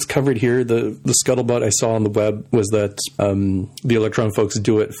don't think it's covered here. The scuttlebutt I saw on the web was that the Electron folks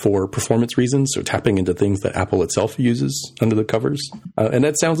do it for performance reasons, so tapping into things that Apple itself uses under the covers. And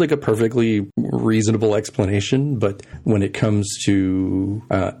that sounds like a perfectly reasonable explanation, but when it comes to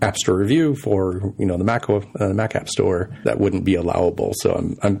App Store Review for the Mac App Store, that wouldn't be allowable.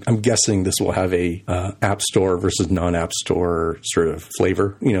 So I'm guessing this will have a App Store versus non-App Store sort of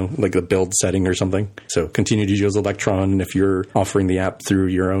flavor, like a build setting or something. So continue to use Electron, and if you're offering the app through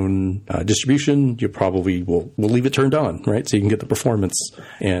your own distribution, you probably will leave it turned on, right? So you can get the performance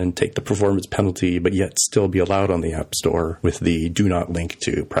and take the performance penalty, but yet still be allowed on the App Store with the do not link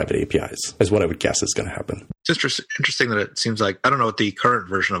to private APIs, is what I would guess is going to happen. It's interesting that it seems like, I don't know what the current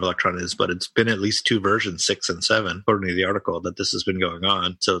version of Electron is, but it's been at least 2 versions, 6 and 7, according to the article, that this has been going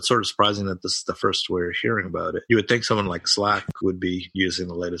on. So it's sort of surprising that this is the first we're hearing about it. You would think someone like Slack would be using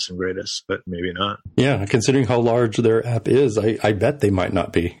the latest and greatest, but maybe not. Yeah, considering how large their app is, I bet they might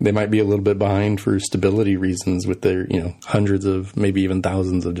not be. They might be a little bit behind for stability reasons with their, hundreds of, maybe even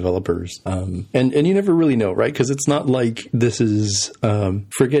thousands of developers. And you never really know, right? Because it's not like this is,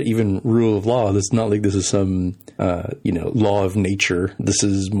 forget even rule of law. It's not like this is some, law of nature. This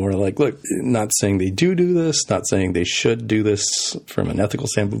is more like, look, not saying they do this, not saying they should do this from an ethical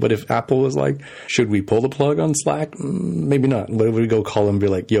standpoint, but if Apple was like, should we pull the plug on Slack? Maybe not. What if we go call them and be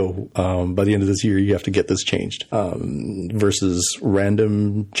like, yo, by the end of this year, you have to get this changed, versus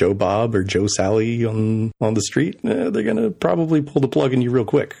random Joe Bob or Joe Sally on the street? They're going to probably pull the plug on you real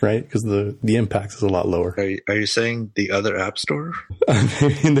quick, right? Because the impact is a lot lower. Are you saying the other App Store?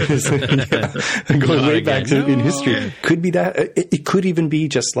 Going way back in history. Could be that. It could even be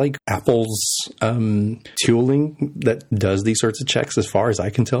just like Apple's tooling that does these sorts of checks. As far as I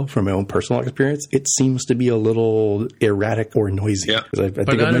can tell from my own personal experience, it seems to be a little erratic or noisy. Yeah. I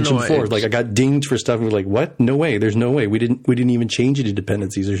think I mentioned before, like I got dinged for stuff and we're like, what? No way. There's no way. We didn't even change it to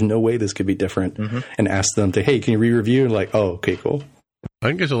dependencies. There's no way this could be different. Mm-hmm. And ask them to, hey, can you re-review? And like, oh, okay, cool. I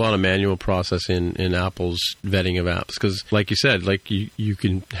think there's a lot of manual process in Apple's vetting of apps because, like you said, like you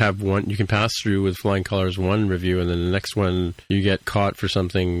can have one, you can pass through with flying colors one review, and then the next one you get caught for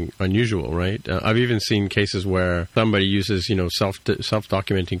something unusual, right? I've even seen cases where somebody uses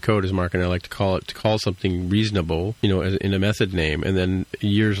self-documenting code, as Mark and I like to call something reasonable, in a method name, and then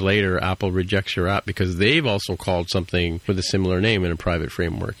years later Apple rejects your app because they've also called something with a similar name in a private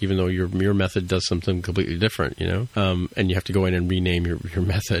framework, even though your method does something completely different, and you have to go in and rename your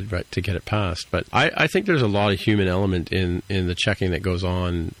method, right, to get it passed. But I think there's a lot of human element in the checking that goes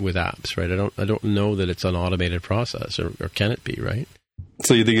on with apps, right? I don't know that it's an automated process, or can it be, right?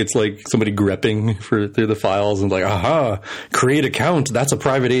 So you think it's like somebody grepping through the files and like, aha, create account. That's a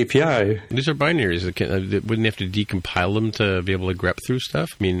private API. These are binaries. Wouldn't they have to decompile them to be able to grep through stuff?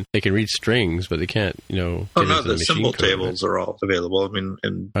 I mean, they can read strings, but they can't, the symbol tables are all available. I mean,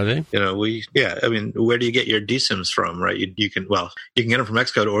 and are they? Where do you get your DSIMs from, right? You can get them from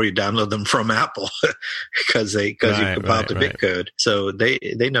Xcode, or you download them from Apple because you compile to Bitcode. So they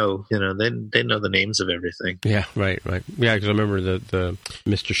know, they know the names of everything. Yeah, right. Yeah, because I remember the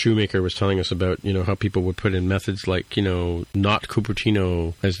Mr. Shoemaker was telling us about, how people would put in methods like, not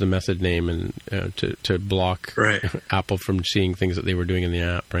Cupertino as the method name and to block Apple from seeing things that they were doing in the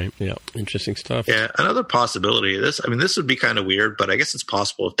app, right? Yeah, interesting stuff. Yeah, another possibility of this, this would be kind of weird, but I guess it's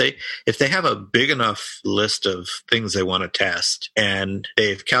possible. If they have a big enough list of things they want to test and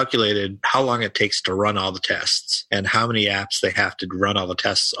they've calculated how long it takes to run all the tests and how many apps they have to run all the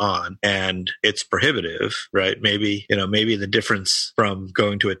tests on, and it's prohibitive, right? Maybe the difference from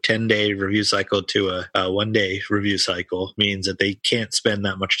going to a 10-day review cycle to a 1-day review cycle means that they can't spend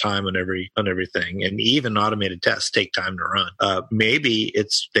that much time on everything. And even automated tests take time to run. Maybe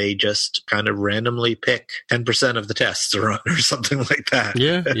they just kind of randomly pick 10% of the tests to run or something like that.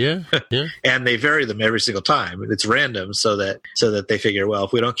 Yeah. And they vary them every single time. It's random so that they figure, well,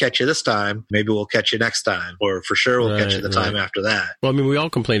 if we don't catch you this time, maybe we'll catch you next time, or for sure we'll catch you the time after that. Well, we all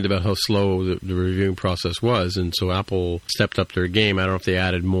complained about how slow the reviewing process was, and so Apple stepped up their game. I don't know if they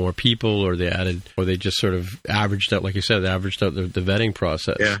added more people or they just sort of averaged out, like you said, the vetting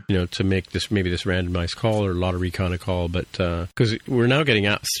process, to make this randomized call or lottery kind of call. But because we're now getting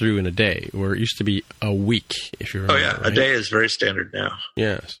apps through in a day, where it used to be a week, if you remember. Oh, yeah. Right? A day is very standard now.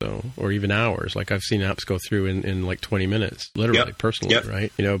 Yeah. So, or even hours. Like I've seen apps go through in like 20 minutes, literally, personally,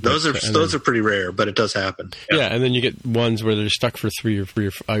 right? Those are pretty rare, but it does happen. Yeah. And then you get ones where they're stuck for three or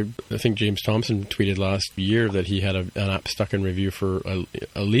I think James Thompson tweeted last year that he had an app stuck in review for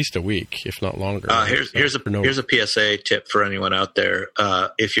at least a week, if not longer. Here's a PSA tip for anyone out there.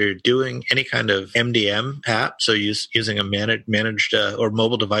 If you're doing any kind of MDM app, so using a managed or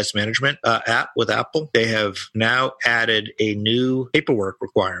mobile device management app with Apple, they have now added a new paperwork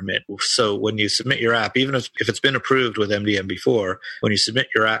requirement. So when you submit your app, even if it's been approved with MDM before, when you submit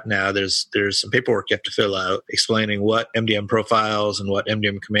your app now, there's some paperwork you have to fill out explaining what MDM profiles and what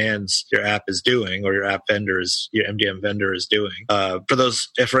MDM commands your app is doing, or your MDM vendor is doing.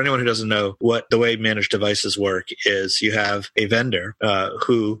 For anyone who doesn't know what the way managed devices work is, you have a vendor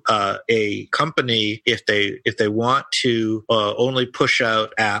who a company, if they want to only push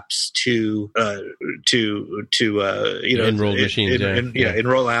out apps to enrolled machines,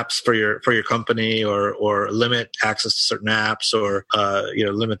 enroll apps for your company, or limit access to certain apps, or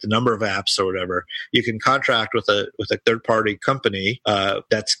limit the number of apps or whatever, you can contract with a third party company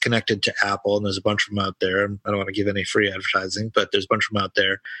that's connected to Apple, and there's a bunch of them out there. I don't want to give any free advertising, but there's a bunch of them out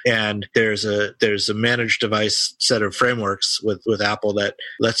there. And there's a managed device set of frameworks with Apple that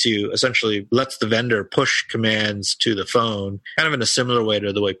lets the vendor push commands to the phone, kind of in a similar way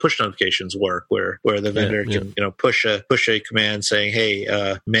to the way push notifications work, where the vendor can push a command saying,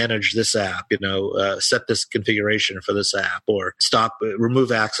 hey, manage this app, set this configuration for this app, or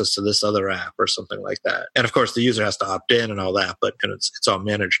remove access to this other app, or something like that. And of course, the user has to opt in and all that, but it's all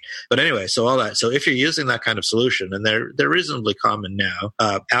managed. But anyway, so all that. So if you're using that kind of solution, and they're reasonably common now,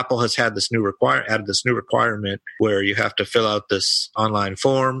 Apple has had this new requirement where you have to fill out this online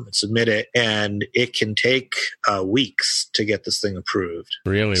form, submit it, and it can take weeks to get this thing approved.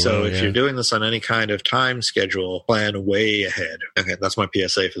 Really? So if you're doing this on any kind of time schedule, plan way ahead. Okay, that's my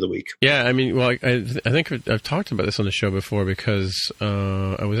PSA for the week. Yeah, I think I've talked about this on the show before, because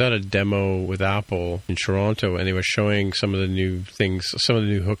I was at a demo with Apple in Toronto, and they were showing some of the new things, some of the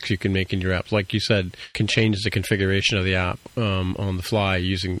new hooks you can make in your app. Like you said, can change the configuration of the app on the fly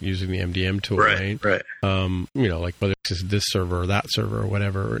using the MDM tool, right? Right. Like whether it's this server or that server or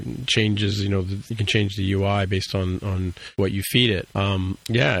whatever, and changes. You can change the UI based on what you feed it.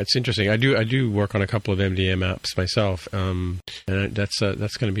 Yeah, it's interesting. I do work on a couple of MDM apps myself, and that's going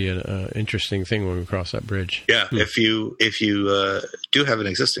to be an interesting thing when we cross that bridge. Yeah, if you do have an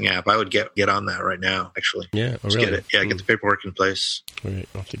existing app, I would get on that right now. Actually, yeah, really? Get it. Yeah, get the paperwork in place. All right,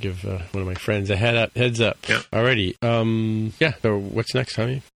 I'll have to give one of my friends a heads up. Yeah. Alrighty. So what's next,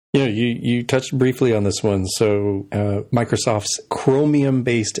 Tommy? You touched briefly on this one. So Microsoft's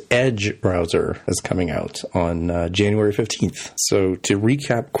Chromium-based Edge browser is coming out on January 15th. So to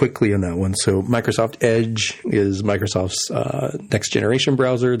recap quickly on that one, so Microsoft Edge is Microsoft's next-generation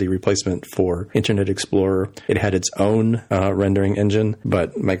browser, the replacement for Internet Explorer. It had its own rendering engine,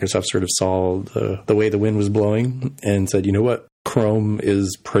 but Microsoft sort of saw the way the wind was blowing and said, you know what? Chrome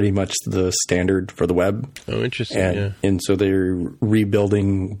is pretty much the standard for the web. Oh, interesting. And so they're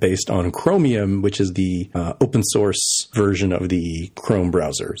rebuilding based on Chromium, which is the open source version of the Chrome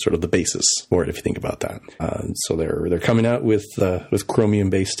browser, sort of the basis for it, if you think about that. So they're coming out with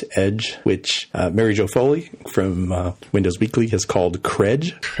Chromium-based Edge, which Mary Jo Foley from Windows Weekly has called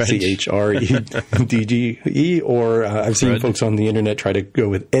Credge, Chredge, or I've seen folks on the internet try to go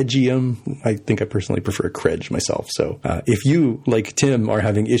with Edgium. I think I personally prefer Credge myself. So if you you, like Tim, are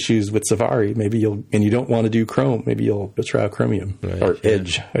having issues with Safari, maybe you don't want to do Chrome, maybe you'll try out Chromium, or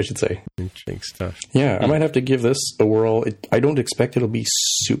Edge, I should say. Interesting stuff. Yeah, I might have to give this a whirl. I don't expect it'll be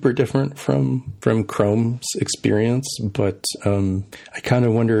super different from Chrome's experience, but I kind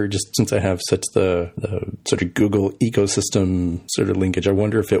of wonder, just since I have such the sort of Google ecosystem sort of linkage, I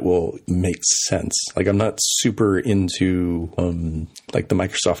wonder if it will make sense. Like, I'm not super into like the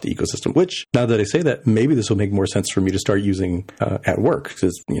Microsoft ecosystem, which, now that I say that, maybe this will make more sense for me to start using at work,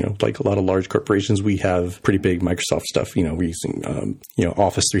 because, like a lot of large corporations, we have pretty big Microsoft stuff. We're using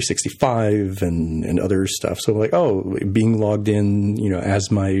Office 365 and other stuff. So like, being logged in,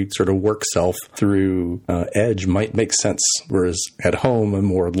 as my sort of work self through Edge might make sense. Whereas at home, I'm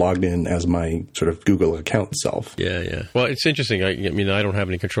more logged in as my sort of Google account self. Yeah. Well, it's interesting. I mean, I don't have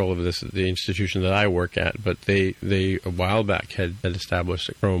any control over this, the institution that I work at, but they a while back had established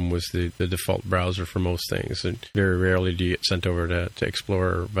that Chrome was the default browser for most things, and very rarely do you get sent over to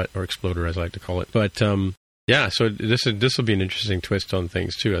Explorer, or Exploder as I like to call it. But yeah, so this will be an interesting twist on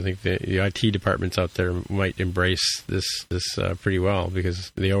things too. I think the IT departments out there might embrace this pretty well,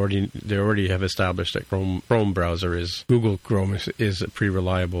 because they already have established that Chrome browser is Google Chrome is a pretty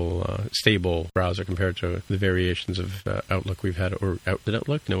reliable, stable browser compared to the variations of Outlook we've had, or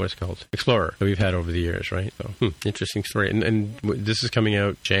Outlook? No, what's it called? Explorer that we've had over the years, right? So interesting story. And this is coming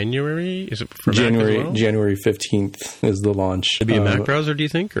out January. Is it for January? Mac as well? January 15th is the launch. It'd be a Mac browser, do you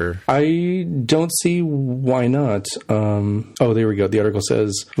think? Or I don't see why not. There we go. The article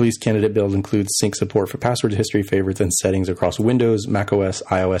says release candidate build includes sync support for password history, favorites, and settings across Windows, macOS,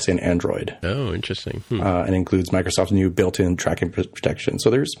 iOS, and Android. Oh, interesting. And includes Microsoft's new built-in tracking protection. So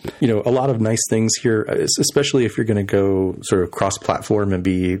there's, a lot of nice things here, especially if you're going to go sort of cross-platform and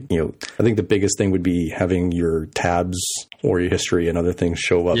be, I think the biggest thing would be having your tabs or your history and other things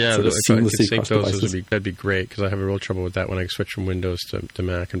show up sort of seamlessly across devices. That'd be great, because I have a real trouble with that when I switch from Windows to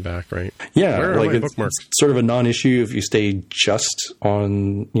Mac and back, right? Yeah, where are my it's bookmarks? Sort of a non-issue if you stay just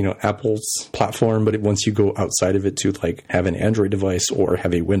on, Apple's platform, but once you go outside of it to like have an Android device or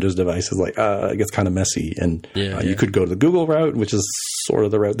have a Windows device, it's like it gets kind of messy. And you could go to the Google route, which is sort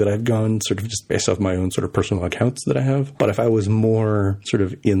of the route that I've gone, sort of just based off my own sort of personal accounts that I have. But if I was more sort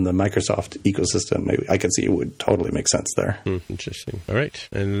of in the Microsoft ecosystem, I could see it would totally make sense there. Interesting. All right.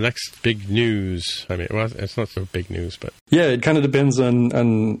 And the next big news, I mean, well, it's not so big news, but yeah, it kind of depends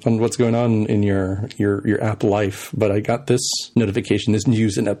on what's going on in your app life. But I got this notification, this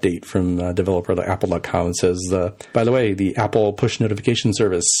news and update from developer.apple.com. It says, by the way, the Apple push notification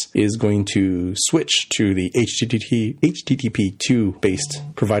service is going to switch to the HTTP2 based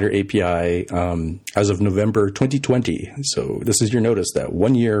provider API as of November 2020. So this is your notice that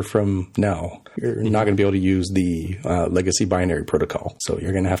 1 year from now, you're not going to be able to use the legacy binary protocol. So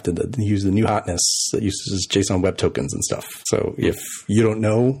you're going to have to use the new hotness that uses JSON web tokens and stuff. So if you don't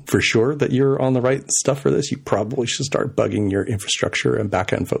know for sure that you're on the right stuff for this, you probably should start bugging your infrastructure and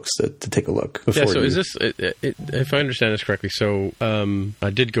backend folks to take a look. Yeah, so is this, if I understand this correctly, so I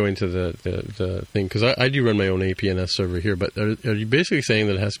did go into the thing, because I do run my own APNS server here, but are you basically saying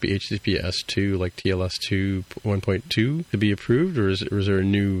that it has to be HTTPS2, like TLS2 1.2 to be approved, or is there a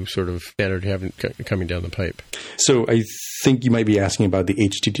new sort of standard coming down the pipe? So I think you might be asking about the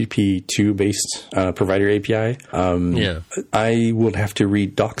HTTP2 based provider API. I would have to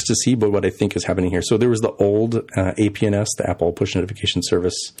read docs to see, but what I think is happening here. So there was the old APNS, the Apple Push Notification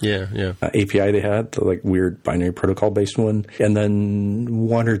Service API they had, the like weird binary protocol based one. And then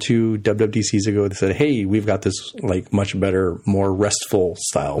one or two WWDCs ago, they said, hey, we've got this like much better, more RESTful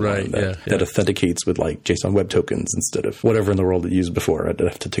style one that authenticates with like JSON web tokens instead of whatever in the world it used before. I'd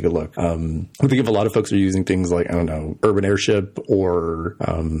have to take a look. I think if a lot of folks are using things like, I don't know, Urban Airship or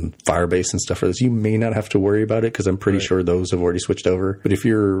Firebase and stuff for this, you may not have to worry about it, because I'm pretty sure those have already switched over. But if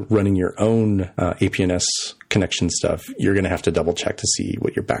you're running your own APNS connection stuff, you're going to have to double check to see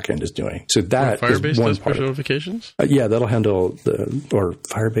what your backend is doing. So that is one part. Firebase notifications? Yeah, that'll handle or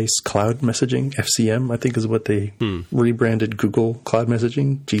Firebase Cloud Messaging, FCM, I think is what they rebranded Google Cloud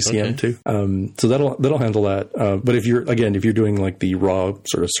Messaging, GCM too. So that'll handle that. But if you're doing like the raw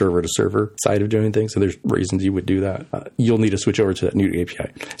sort of server to server side of doing things, and there's reasons you would do that, you'll need to switch over to that new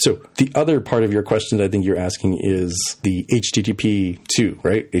API. So the other part of your question that I think you're asking is the HTTP2,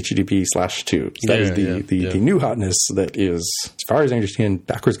 right? HTTP/2. That is the new hotness that is, as far as I understand,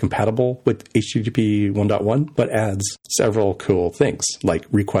 backwards compatible with HTTP 1.1, but adds several cool things like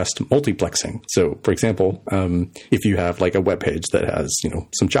request multiplexing. So, for example, if you have like a web page that has,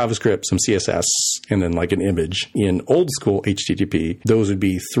 some JavaScript, some CSS, and then like an image in old school HTTP, those would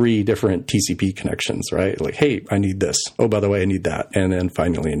be 3 different TCP connections, right? Like, hey, I need this. Oh, by the way, I need that. And then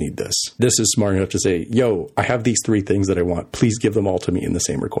finally, I need this. This is smart enough to say, yo, I have these 3 things that I want. Please give them all to me in the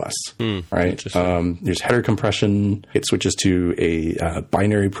same request, right? There's header compression. It switches to a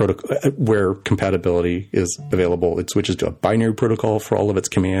binary protocol where compatibility is available. It switches to a binary protocol for all of its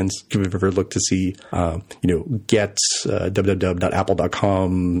commands. If you've ever looked to see, get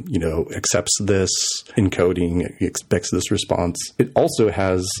www.apple.com, accepts this encoding, expects this response. It also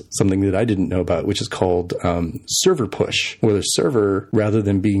has something that I didn't know about, which is called server push, where the server, rather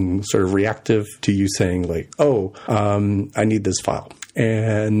than being sort of reactive to you saying like, I need this file,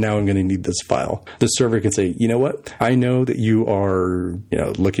 and now I'm going to need this file, the server can say, you know what? I know that you are,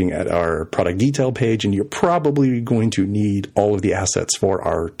 looking at our product detail page, and you're probably going to need all of the assets for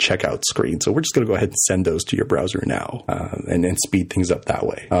our checkout screen. So we're just going to go ahead and send those to your browser now, and speed things up that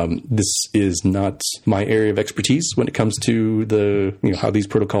way. This is not my area of expertise when it comes to the, how these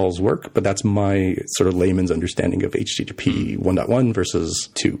protocols work, but that's my sort of layman's understanding of HTTP 1.1 versus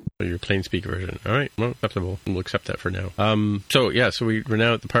 2. Your plain speak version. All right. Well, acceptable. We'll accept that for now. So we're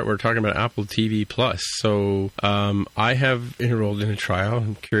now at the part where we're talking about Apple TV Plus. So I have enrolled in a trial.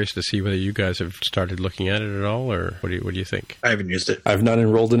 I'm curious to see whether you guys have started looking at it at all, or what do you think? I haven't used it. I've not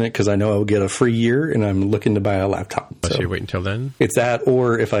enrolled in it because I know I'll get a free year, and I'm looking to buy a laptop. So you wait until then? It's that,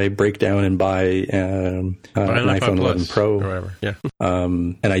 or if I break down and buy an iPhone 11 Pro. Or whatever. Yeah.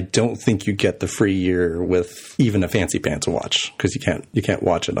 And I don't think you get the free year with even a fancy pants watch, because you can't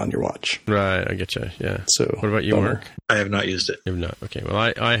watch it on your watch. Right. I get you. Yeah. So what about you, Mark? I have not used it. You have not. Okay. Well,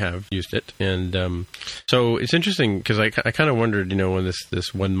 I have used it, and so it's interesting because I kind of wondered, when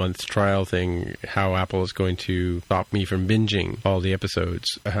this 1 month trial thing, how Apple is going to stop me from binging all the episodes.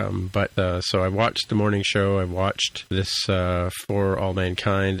 So I watched the morning show. I watched this For All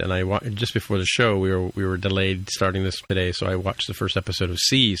Mankind, and just before the show we were delayed starting this today, so I watched the first episode of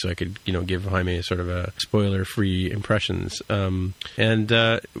C, so I could give Jaime sort of a spoiler-free impressions. And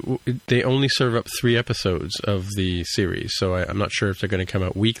they only serve up 3 episodes of the series, so I'm not sure if they're going to come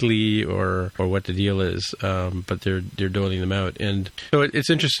out weekly or what the deal is, but they're doling them out. And so it's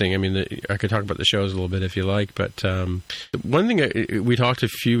interesting. I mean, I could talk about the shows a little bit if you like, but one thing we talked a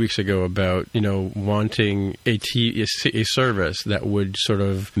few weeks ago about, wanting a service that would sort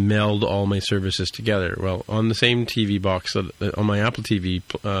of meld all my services together. Well, on the same TV box, on my Apple TV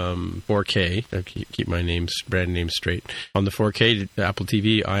 4K, I keep my brand names straight. On the 4K Apple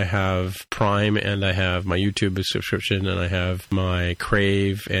TV, I have Prime, and I have my YouTube subscription, and I have my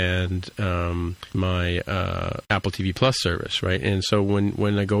Crave and my Apple TV Plus service, right? And so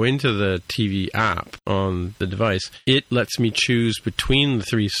when I go into the TV app on the device, it lets me choose between the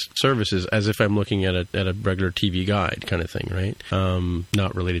 3 services as if I'm looking at a regular TV guide kind of thing, right?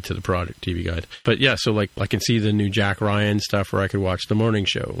 Not related to the product TV guide. But yeah, so like I can see the new Jack Ryan stuff where I could watch the morning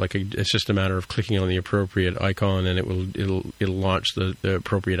show. Like it's just a matter of clicking on the appropriate icon, and it'll launch the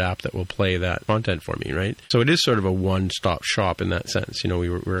appropriate app that will play that content for me, right? So it is sort of a one-stop shop in that sense. We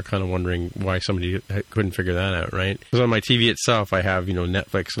were kind of wondering why somebody couldn't figure that out, right? Because on my TV itself, I have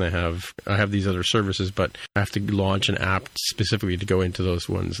Netflix, and I have these other services, but I have to launch an app specifically to go into those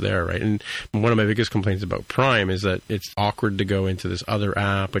ones there, right? And one of my biggest complaints about Prime is that it's awkward to go into this other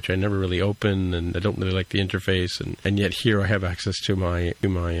app, which I never really open, and I don't really like the interface, and yet here I have access to my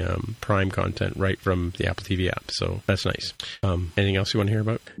Prime content right from the Apple TV app, so that's nice. Anything else you want to hear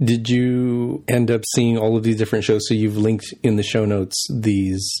about? Did you end up seeing all of these different shows? So you've linked in the show notes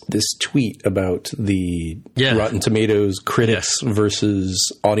this tweet about the Rotten Tomatoes critics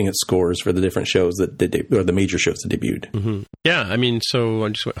versus audience scores for the different shows or the major shows that debuted. Mm-hmm. Yeah, I mean, so I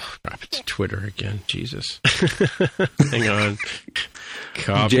just went, crap, it's Twitter again. Jesus. Hang on.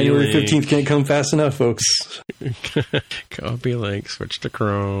 Copy January link. 15th can't come fast enough, folks. Copy link, switch to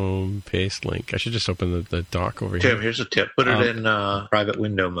Chrome, paste link. I should just open the doc over here. Tim, here's a tip. Put it in private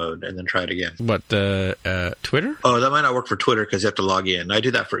window mode and then try it again. What, Twitter? Oh, that might not work for Twitter because you have to log in. I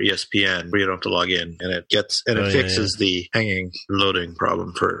do that for ESPN where you don't have to log in, and it fixes the hanging loading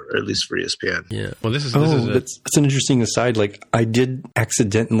problem at least for ESPN. Yeah. Well, this is that's an interesting aside. Like, I did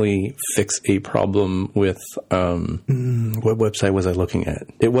accidentally fix a problem with what website was I looking at.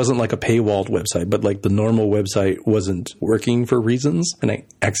 It wasn't like a paywalled website, but like the normal website wasn't working for reasons, and I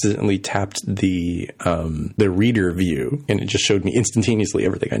accidentally tapped the reader view, and it just showed me instantaneously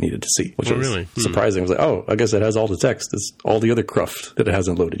everything I needed to see, which was really surprising. I was like, oh, I guess it has all the text. It's all the other cruft that it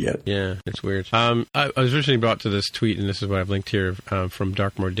hasn't loaded yet. Yeah, it's weird. I was recently brought to this tweet, and this is what I've linked here from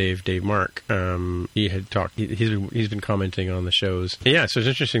Darkmoor Dave Mark. He had talked. He's been commenting on the shows. And yeah, so it's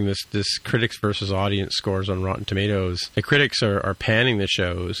interesting. This critics versus audience scores on Rotten Tomatoes. The critics are panning the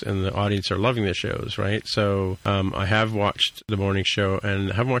shows, and the audience are loving the shows, right? So I have watched The Morning Show,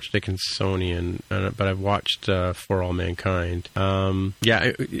 and I haven't watched Dickinsonian, but I've watched For All Mankind.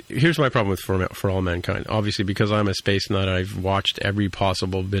 Here's my problem with For All Mankind. Obviously, because I'm a space nut, I've watched every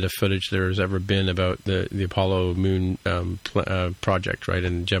possible bit of footage there has ever been about the Apollo moon project, right,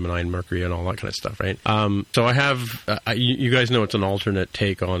 and Gemini and Mercury and all that kind of stuff, right? So I have, you guys know it's an alternate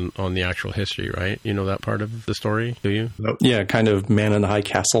take on the actual history, right? You know that part of the story, do you? Nope. Yeah, kind of Man in the High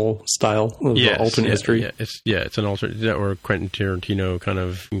Castle style of alternate history. Yeah, it's an alternate, or Quentin Tarantino kind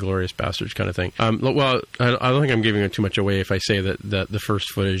of Inglourious Bastards kind of thing. Well, I don't think I'm giving it too much away if I say that the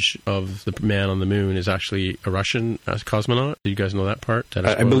first footage of the man on the moon is actually a Russian cosmonaut. Do you guys know that part?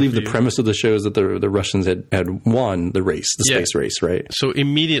 I believe the premise of the show is that the Russians had won the race, space race, right? So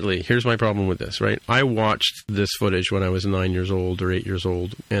immediately, here's my problem with this, right? I watched this footage when I was 9 years old or 8 years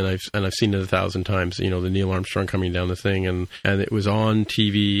old, and I've seen it 1,000 times. You know, the Neil Armstrong coming down the thing, and it was on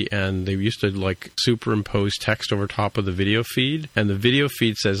TV, and they used to like superimpose text over top of the video feed, and the video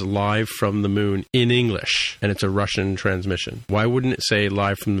feed says live from the moon in English, and it's a Russian transmission. Why wouldn't it say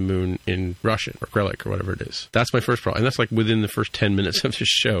live from the moon in Russian or Cyrillic or whatever it is? That's my first problem, and that's like within the first 10 minutes of the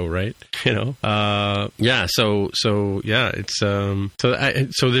show, right? You know,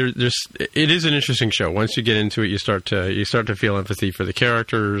 it is an interesting show. Once you get into it, you start to feel empathy for the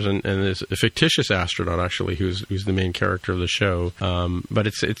characters, and there's a fictitious astronaut actually who's the main character of the show. But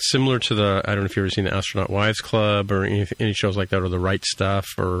it's similar to I don't know if you've ever seen the Astronaut Wives Club or any shows like that, or The Right Stuff,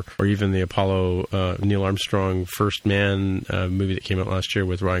 or even the Apollo Neil Armstrong First Man movie that came out last year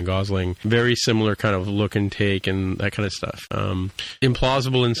with Ryan Gosling. Very similar kind of look and take and that kind of stuff.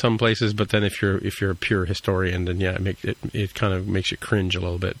 Implausible in some places, but then if you're a pure historian, then yeah, it kind of makes you cringe a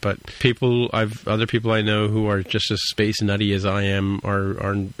little bit. But other people I know who are just as space nutty as I am are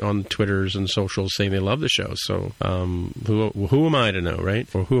on Twitters and socials saying they love the show. So who am I to know, right?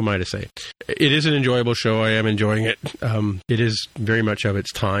 Or who am I to say? It is an enjoyable show. I am enjoying it. It is very much of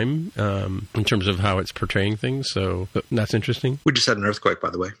its time in terms of how it's portraying things. So that's interesting. We just had an earthquake, by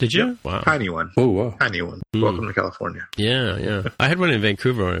the way. Did you? Yep. Wow. Tiny one. Oh, wow. Tiny one. Welcome to California. Yeah. I had one in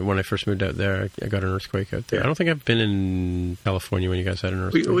Vancouver when I first moved out there. I got an earthquake out there. Yeah. I don't think I've been in California when you guys had an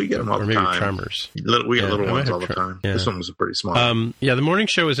earthquake. We get them all the time. Or maybe Tremors. We get little ones all the time. Yeah. This one was a pretty small one. Yeah, The Morning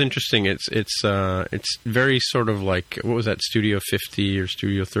Show is interesting. It's very sort of like, what was that, Studio 50 or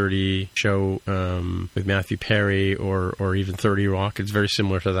Studio 30 show with Matthew Perry or even 30 Rock. It's very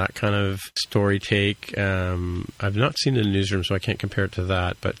similar to that kind of story take. I've not seen the newsroom, so I can't compare it to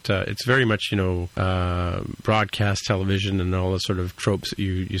that, but it's very much, broadcast television and all the sort of tropes that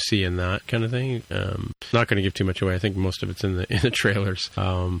you see in that kind of thing. Not going to give too much away. I think most of it's in the trailers.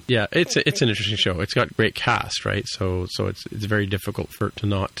 It's an interesting show. It's got great cast, right? So it's very difficult for it to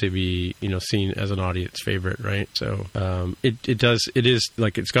not to be seen as an audience favorite, right? So it is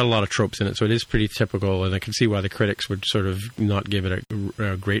like, it's got a lot of tropes in it, so it is pretty typical, and I can see why the critics would sort of not give it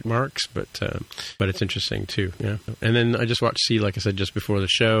a great marks, but it's interesting too. Yeah. And then I just watched like I said just before the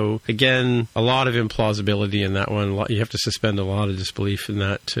show. Again, a lot of implausibility in that one. You have to suspend a lot of disbelief in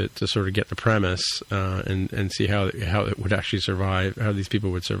that to sort of get the premise and see how it would actually survive, how these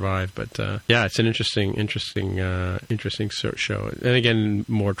people would survive. But it's an interesting show. And again,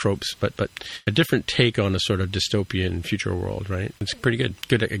 more tropes, but a different take on a sort of dystopian future world, right? It's pretty good.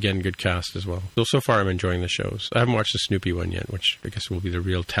 Good cast as well. So far I'm enjoying the shows. I haven't watched the Snoopy one yet, which I guess will be the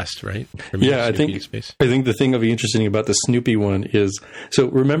real test, right? Yeah, I think the thing that'll be interesting about the Snoopy one is, so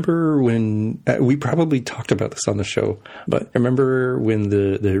remember when we probably talked about this on the show, but remember when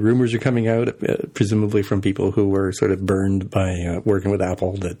the rumors are coming out, presumably from people who were sort of burned by working with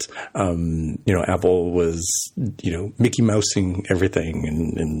Apple, that Apple was Mickey Mousing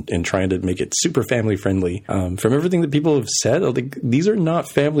everything and trying to make it super family friendly. From everything that people have said, these are not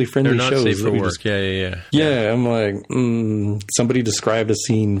family friendly shows. They're not safe for work. Yeah, I'm like, somebody described a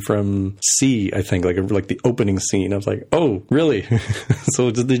scene from C, I think, like the opening scene. I was like, oh, really?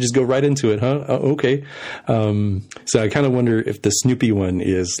 So did they just go right into it, huh? Oh, okay. So I kind of wonder if the Snoopy one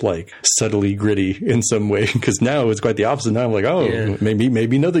is like subtly gritty in some way, because now it's quite the opposite. Now I'm like,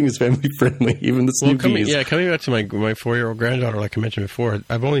 maybe nothing is family friendly, even the Snoopies. Coming back to my 4-year-old granddaughter, like I mentioned before,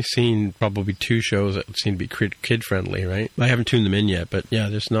 I've only seen probably 2 shows that seem to be kid friendly, right? I haven't tuned them in yet, but yeah,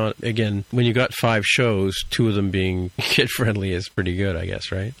 there's not, again, when you got 5 shows, 2 of them being kid-friendly is pretty good, I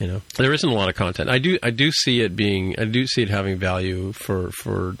guess, right? You know, there isn't a lot of content. I do see it having value for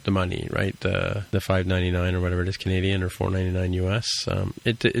the money, right? The $5.99 or whatever it is Canadian or $4.99 US.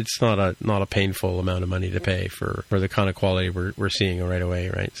 It's not a painful amount of money to pay for the kind of quality we're seeing right away,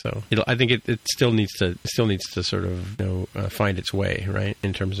 right? So I think it still needs to sort of, you know, find its way, right,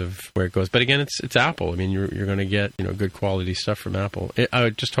 in terms of where it goes. But again, it's Apple. I mean, you're going to get, you know, good quality stuff from Apple. I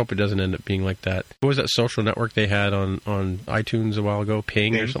just hope it doesn't end up being like that. What was that social network they had on iTunes a while ago?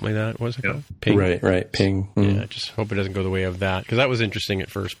 Ping or something like that. What was it called? Ping. Right. Ping. Yeah, just hope it doesn't go the way of that, because that was interesting at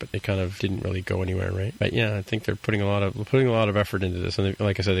first, but they kind of didn't really go anywhere, right? But yeah, I think they're putting a lot of effort into this, and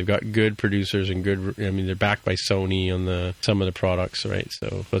like I said, they've got good producers and good. I mean, they're backed by Sony on some of the products, right?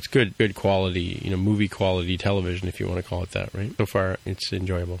 So it's good quality, you know, movie quality television, if you want to call it that, right? So far, it's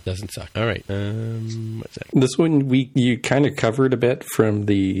enjoyable. Doesn't suck. All right, what's that? This one you kind of covered a bit from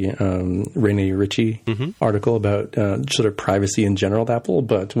the Rene Ritchie article about sort of privacy in general at Apple,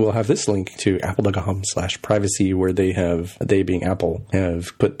 but we'll have this link to apple.com/privacy, where they being Apple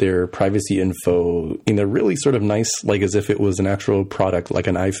have put their privacy info in a really sort of nice, like as if it was an actual product, like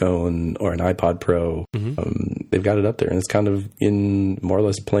an iPhone or an iPod Pro. They've got it up there, and it's kind of in more or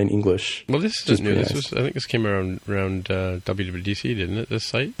less plain English. Well, this is new. Nice. I think this came around WWDC, didn't it? This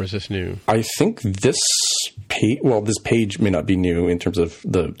site, or is this new? I think this page may not be new in terms of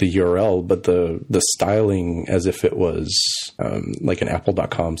the URL, but the styling as if it was like an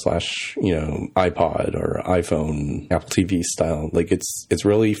apple.com / you know, iPod or iPhone, Apple TV style. Like it's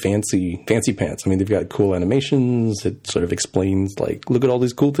really fancy pants. I mean, they've got cool animations. It sort of explains, like, look at all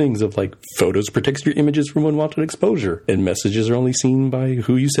these cool things of, like, photos protects your images from unwanted exposure, and messages are only seen by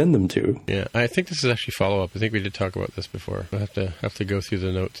who you send them to. Yeah, I think this is actually follow-up. I think we did talk about this before. I'll have to go through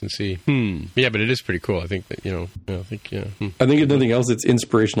the notes and see. Yeah, but it is pretty cool. I think that, you know, I think if nothing else, it's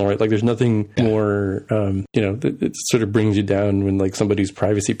inspirational, right? Like, there's nothing more, you know, it sort of brings you down when, like, somebody's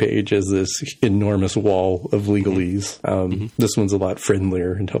privacy page has this enormous wall of legalese. This one's a lot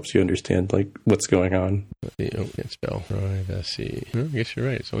friendlier and helps you understand, like, what's going on. Can't spell privacy. I guess you're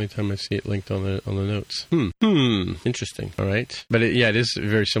right. It's the only time I see it linked on the notes. Interesting. All right, but it is a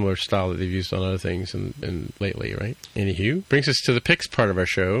very similar style that they've used on other things and lately, right? Anywho, brings us to the picks part of our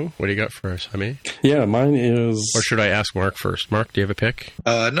show. What do you got for us, Jaime? Yeah, mine is. Or should I ask Mark first? Mark, do you have a pick?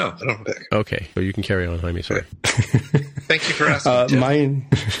 No, I don't have a pick. Okay, so you can carry on, Jaime. Sorry. Thank you for asking. Mine.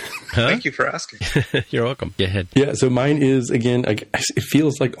 Huh? Thank you for asking. You're welcome. Go ahead. Yeah, so mine is, again, it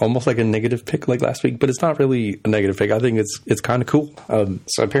feels like almost like a negative pick like last week, but it's not really a negative pick. I think it's kind of cool.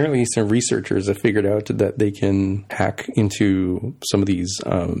 So apparently some researchers have figured out that they can hack into some of these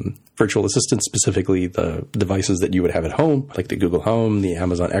virtual assistants, specifically the devices that you would have at home, like the Google Home, the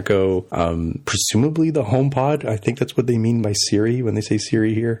Amazon Echo, presumably the HomePod. I think that's what they mean by Siri when they say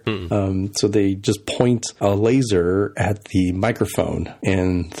Siri here. So they just point a laser at the microphone,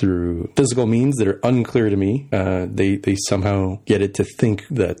 and through physical means that are unclear to me, they somehow get it to think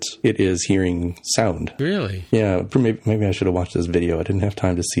that it is hearing sound. Really? Yeah. Maybe I should have watched this video. I didn't have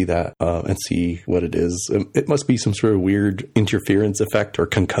time to see that and see what it is. It must be some sort of weird interference effect or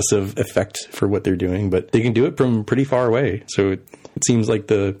concussive effect for what they're doing, but they can do it from pretty far away. So it seems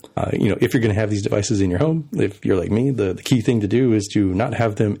like if you're going to have these devices in your home, if you're like me, the key thing to do is to not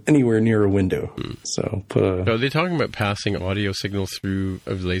have them anywhere near a window. So are they talking about passing audio signal through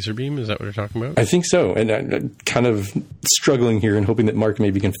a laser beam? Is that what they're talking about? I think so. And I'm kind of struggling here and hoping that Mark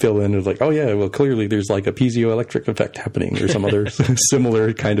maybe can fill in with, like, oh yeah, well, clearly there's like a piezoelectric effect happening or some other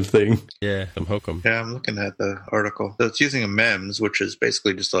similar kind of thing. Yeah, some hokum. Yeah, I'm looking at the article. So it's using a MEMS, which is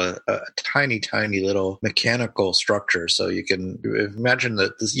basically just a tiny, tiny little mechanical structure. So you can imagine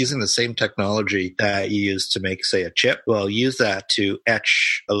that using the same technology that you use to make, say, a chip. Well, use that to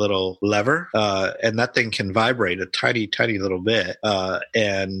etch a little lever, and that thing can vibrate a tiny, tiny little bit,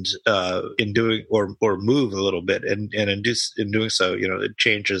 and in doing or move a little bit, and in doing so, you know, it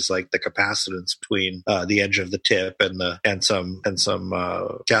changes like the capacitance between the edge of the tip and some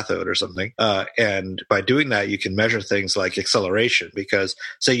cathode or something. And by doing that, you can measure things like acceleration, because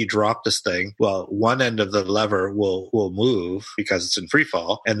say you drop this thing, well, one end of the lever will move because it's in free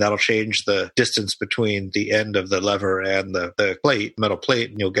fall, and that'll change the distance between the end of the lever and the metal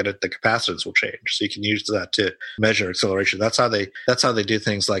plate, and you'll get it. The capacitance will change, so you can use that to measure acceleration. That's how they do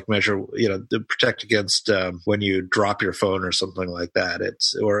things like measure, you know, to protect against when you drop your phone or something like that.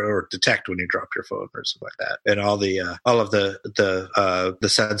 It's or detect when you drop your phone or something like that, and all of the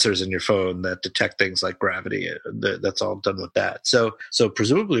sensors in your phone that detect things like gravity. That's all done with that. So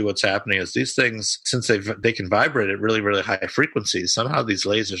presumably what's happening is these things, since they can vibrate at really, really high frequencies, frequencies. Somehow these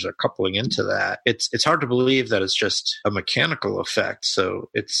lasers are coupling into that. It's hard to believe that it's just a mechanical effect. So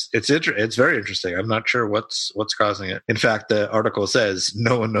it's very interesting. I'm not sure what's causing it. In fact, the article says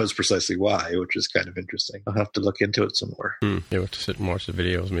no one knows precisely why, which is kind of interesting. I'll have to look into it some more. Yeah, we'll have to sit and watch the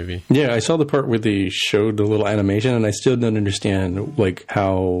videos maybe. Yeah, I saw the part where they showed the little animation, and I still don't understand like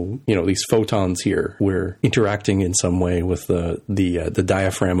how these photons here were interacting in some way with the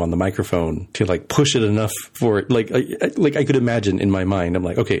diaphragm on the microphone to like push it enough for it. Like I could imagine in my mind. I'm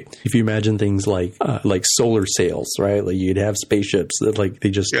like, okay, if you imagine things like solar sails, right? Like you'd have spaceships that like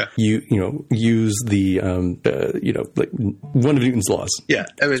they just use the like one of Newton's laws. Yeah,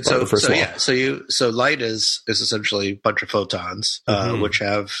 I mean, so light is essentially a bunch of photons which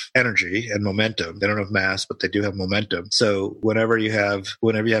have energy and momentum. They don't have mass, but they do have momentum. So whenever you have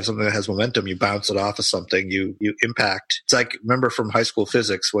something that has momentum, you bounce it off of something, you impact. It's like, remember from high school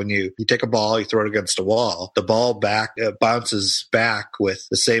physics, when you take a ball, you throw it against a wall, the ball bounces back with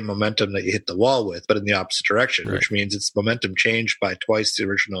the same momentum that you hit the wall with, but in the opposite direction, right, which means its momentum changed by twice the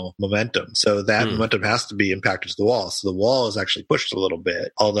original momentum. So that momentum has to be impacted to the wall. So the wall is actually pushed a little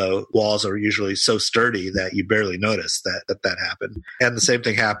bit, although walls are usually so sturdy that you barely notice that happened. And the same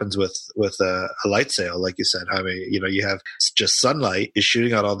thing happens with a light sail, like you said. I mean, you have just sunlight is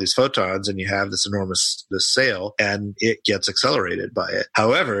shooting out all these photons, and you have this sail, and it gets accelerated by it.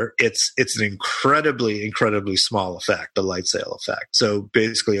 However, it's an incredibly, incredibly small effect, the light sail effect. So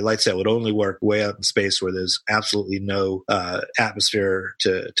basically, a light sail would only work way out in space where there's absolutely no atmosphere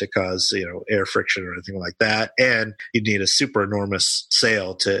to cause air friction or anything like that, and you need a super enormous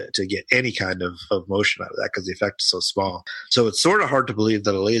sail to get any kind of motion out of that because the effect is so small. So it's sort of hard to believe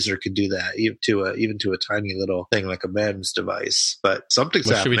that a laser could do that, even to a tiny little thing like a MEMS device. But something's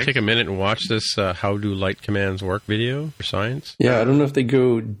happening. Should we take a minute and watch this How Do Light Commands Work video for science? Yeah, I don't know if they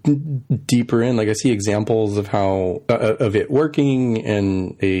go deeper in. Like I see examples of how of it working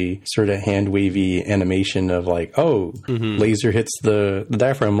and a sort of hand wavy animation of like, laser hits the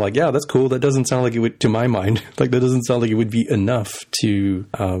diaphragm. I'm like, yeah, that's cool. That doesn't sound like it would, to my mind, like that doesn't sound like it would be enough to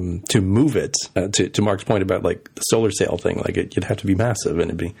move it. To Mark's point about like the solar sail thing, like it'd have to be massive,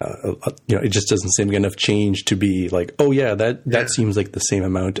 and it'd be it just doesn't seem like enough change to be like, oh yeah, that seems like the same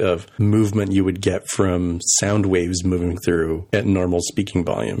amount of movement you would get from sound waves moving through at normal speaking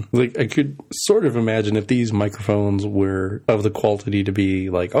volume. Like I could sort of imagine if these microphones were of the quality to be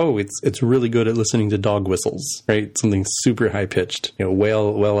like, oh, it's really good at listening to dog whistles, right? Something super high pitched,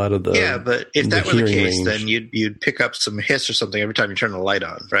 well out of the but if that were the case, range, then you'd pick up some hiss or something every time you turn the light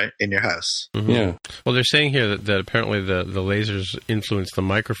on, right, in your house. Yeah. Well, they're saying here that apparently the lasers influence the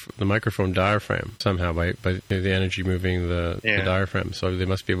microphone diaphragm somehow by the energy moving the diaphragm. So they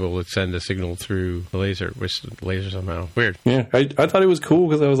must be able to send a signal through the laser, somehow. Weird. Yeah, I thought it was cool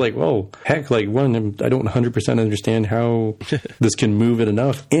because I was like, well, heck, like one, I don't 100% understand how this can move it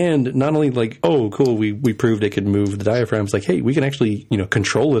enough. And not only like, oh, cool, we proved it could move the diaphragm. It's like, hey, we can actually,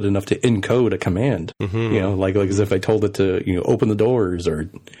 control it enough to encode a command. Like as if I told it to, open the doors or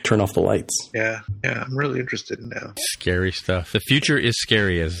turn off the lights. Yeah, I'm really interested in now. Scary stuff. The future is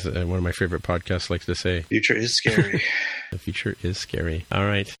scary, as one of my favorite podcasts likes to say. Future is scary. The future is scary. All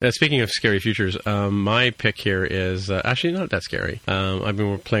right. Speaking of scary futures, my pick here is actually not that scary. I've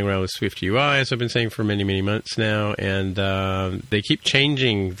been playing around with Swift UI, as I've been saying for many, many months now, and they keep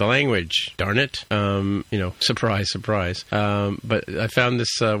changing the language. Darn it. Surprise, surprise. But I found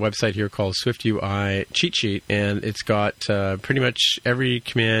this website here called Swift UI Cheat Sheet, and it's got pretty much every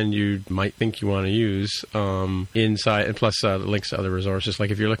command you might think you want to use inside, and plus links to other resources.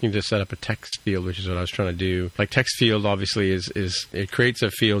 Like if you're looking to set up a text field, which is what I was trying to do. Like text field obviously is it creates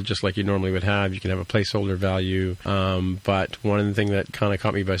a field just like you normally would have. You can have a placeholder value. But one of the things that kind of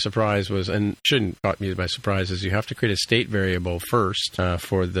caught me by surprise was, and shouldn't caught me by surprise, is you have to create a state variable first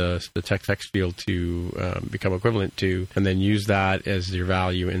for the text field to become equivalent to, and then use that as your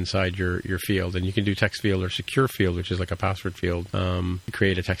value inside your field. And you can do text field or secure field, which is like a password field.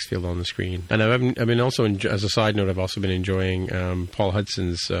 Create a text field on the screen. And I've been also, as a side note, I've also been enjoying Paul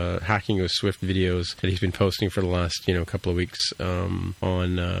Hudson's hacking with Swift videos that he's been posting for the last couple of weeks on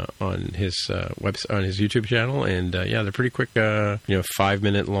his website, on his YouTube channel. And they're pretty quick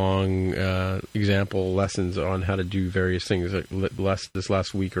 5-minute long example lessons on how to do various things. This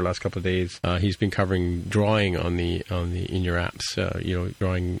last week or last couple of days, he's been covering drawing in your apps.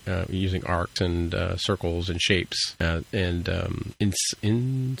 Drawing using arcs and circles and shapes and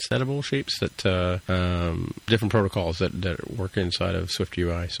insettable shapes that different protocols that work inside of Swift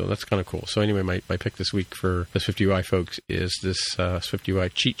UI. So that's kind of cool. So anyway, my pick this week for the Swift UI folk folks, is this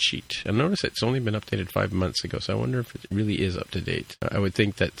SwiftUI cheat sheet. And notice it's only been updated 5 months ago, so I wonder if it really is up to date. I would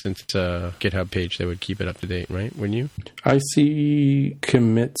think that since it's a GitHub page, they would keep it up to date, right? Wouldn't you? I see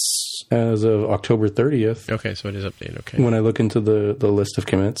commits as of October 30th. Okay, so it is updated. Okay. When I look into the list of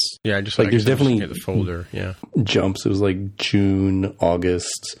commits. Yeah, I just like there's definitely the folder. Yeah, jumps. It was like June,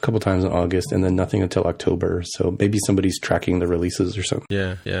 August, a couple times in August, and then nothing until October. So maybe somebody's tracking the releases or something.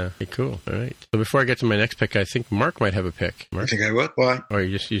 Yeah. Okay, cool. All right. So before I get to my next pick, I think Mark might have a pick. Mark? I think I will. Why? Oh,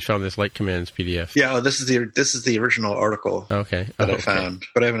 you found this Light Commands PDF. Yeah, this is the original article. Okay. That I found,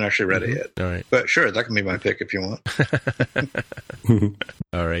 but I haven't actually read it yet. All right. But sure, that can be my pick if you want.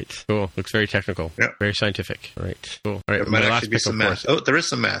 All right. Cool. Looks very technical. Yeah. Very scientific. All right. Cool. All right. It might actually be some math. Oh, there is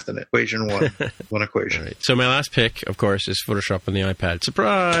some math in it. Equation 1. One equation. All right. So my last pick, of course, is Photoshop on the iPad.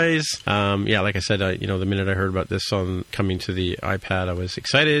 Surprise! Yeah, like I said, the minute I heard about this on coming to the iPad, I was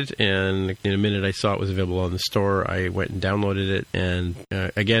excited, and in a minute I saw it was available on the store, I went and downloaded it, and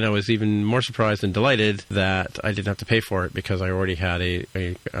again, I was even more surprised and delighted that I didn't have to pay for it because I already had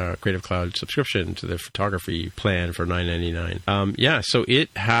a Creative Cloud subscription to the photography plan for $9.99. Yeah, so it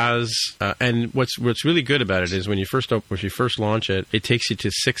has, and what's really good about it is when you first launch it, it takes you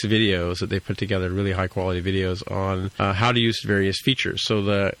to 6 videos that they put together, really high quality videos on how to use various features.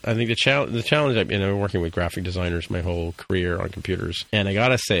 So I think the challenge, I've been working with graphic designers my whole career on computers, and I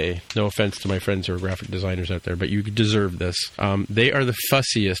gotta say, no offense to my friends who are graphic designers out there, but you deserve this. They are the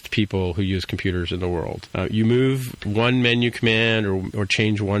fussiest people who use computers in the world. You move one menu command or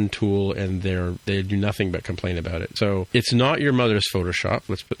change one tool, and they do nothing but complain about it. So it's not your mother's Photoshop.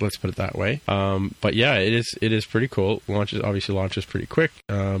 Let's put it that way. But yeah, it is pretty cool. Launches pretty quick.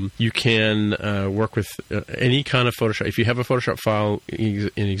 You can work with any kind of Photoshop. If you have a Photoshop file in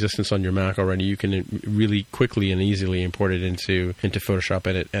existence on your Mac already, you can really quickly and easily import it into Photoshop,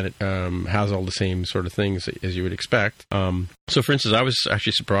 and it has all the same sort of things as you would expect. So, for instance, I was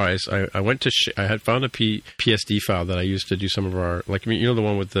actually surprised. I had found a PSD file that I used to do some of our, the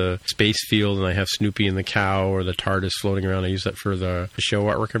one with the space field, and I have Snoopy and the cow or the TARDIS floating around. I use that for the show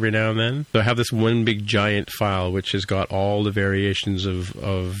artwork every now and then. So I have this one big giant file which has got all the variations of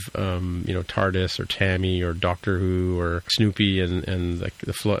TARDIS or Tammy or Doctor Who or Snoopy and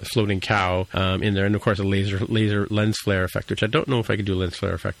the floating cow in there, and of course a laser lens flare effect, which I don't know if I could do a lens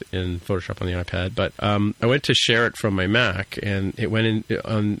flare effect in Photoshop on the iPad. But I went to share it from my Mac, and it went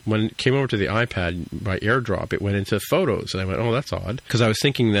in when it came over to the iPad by AirDrop. It went into Photos, and I went, oh, that's odd, because I was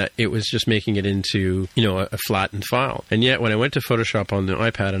thinking that it was just making it into a flattened file. And yet when I went to Photoshop on the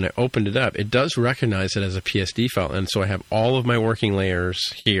iPad and I opened it up, it does recognize it as a PSD file, and so I have all of my working layers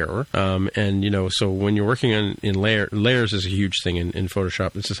here. So when you're working in layers is a huge thing in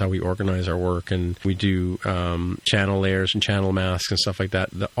Photoshop. This is how we organize our work, and we do channel layers and channel masks and stuff like that.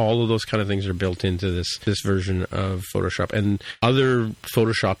 All of those kind of things are built into this version of Photoshop. And other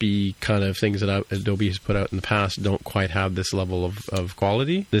Photoshop-y kind of things that Adobe has put out in the past don't quite have this level of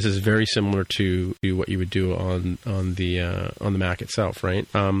quality. This is very similar to what you would do on the Mac itself, right?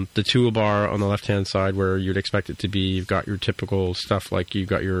 The toolbar on the left-hand side where you'd expect it to be, you've got your typical stuff like you've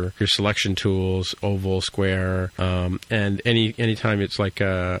got your selection tools, oval, square, and anytime it's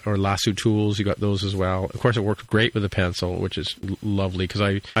or lasso tools, you got those as well. Of course, it works great with a pencil, which is lovely because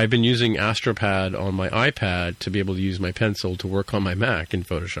I've been using Astropad on my iPad to be able to use my pencil to work on my Mac in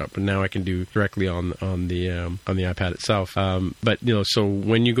Photoshop, and now I can do directly on the iPad itself. So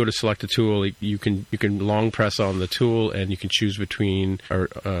when you go to select a tool, you can long press on the tool, and you can choose between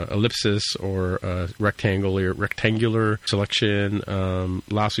ellipsis or rectangular selection.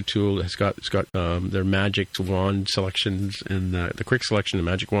 Lasso tool has got their magic wand selections, and the quick selection and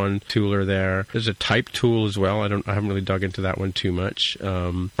magic wand tool are there. There's a type tool as well. I haven't really dug into that one too much.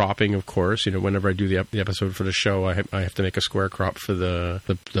 Cropping, of course. Whenever I do the episode for the show, I have to make a square crop for the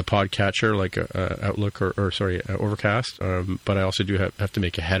podcatcher, like Outlook or Overcast. But I also do have to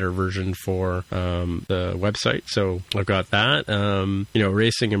make a header version for the website. So I've got that.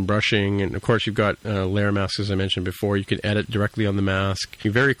 Erasing and brushing, and of course you've got layer masks, as I mentioned before. You can edit directly on the mask.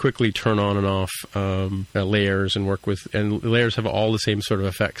 You very quickly turn on and off layers and work with, and layers have all the same sort of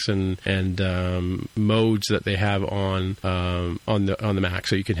effects and modes that they have on the Mac.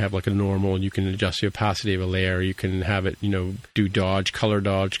 So you can have like a normal, and you can adjust the opacity of a layer. You can have it, do dodge, color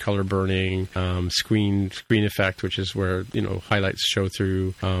burning, screen effect, which is where highlights show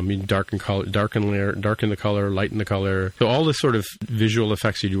through. You darken the color, lighten the color. So all the sort of visual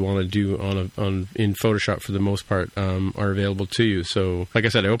effects you want to do in Photoshop for the most part are available to you. So like I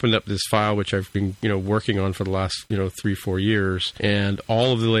said, I opened up this file which I've been working on for the last 3-4 years, and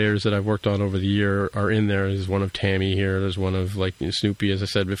all of the layers that I've worked on over the year are in there. There's one of Tammy here. There's one of Snoopy, as I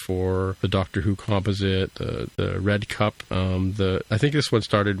said before, the Doctor Who composite. the Red Cup. I think this one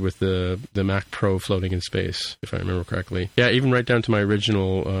started with the Mac Pro floating in space, if I remember correctly. Yeah, even right down to my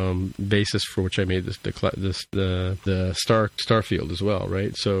original basis for which I made the Starfield as well,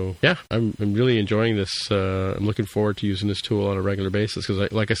 right? So yeah, I'm really enjoying this. I'm looking forward to using this tool on a regular basis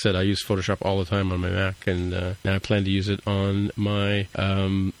because, like I said, I use Photoshop all the time on my Mac, and now I plan to use it on my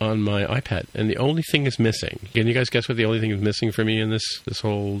iPad. And the only thing is missing. Can you guys guess what the only thing is missing for me in this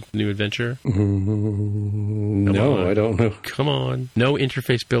whole new adventure? No, I don't know. Come on. No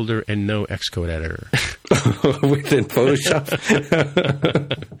interface builder and no Xcode editor. Within Photoshop?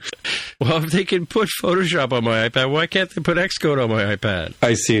 Well, if they can put Photoshop on my iPad, why can't they put Xcode on my iPad?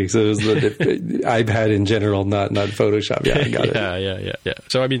 I see. So it was the iPad in general, not Photoshop. Yeah, I got it. Yeah.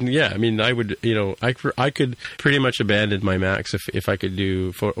 So, I mean, I would, I could pretty much abandon my Macs if I could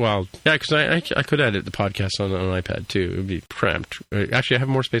do, because I could edit the podcast on an iPad too. It would be cramped. Actually, I have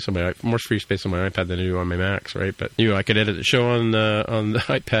more free space on my iPad than I do on my Macs, right? But, I could edit the show on the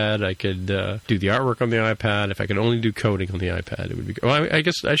iPad. I could do the artwork on the iPad. If I could only do coding on the iPad, it would be. Well, I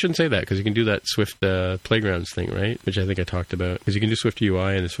guess I shouldn't say that because you can do that Swift Playgrounds thing, right? Which I think I talked about because you can do Swift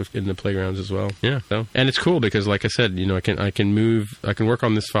UI and Swift in the Playgrounds as well. Yeah. So, and it's cool because, like I said, I can work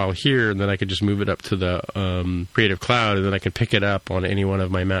on this file here, and then I could just move it up to the Creative Cloud, and then I can pick it up on any one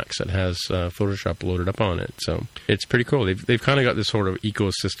of my Macs that has Photoshop loaded up on it. So it's pretty cool. They've kind of got this sort of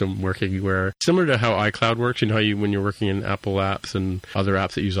ecosystem working where similar to how iCloud works. How when you're working in Apple apps and other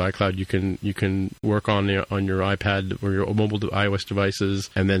apps that use iCloud, you can work on your iPad or your mobile iOS devices,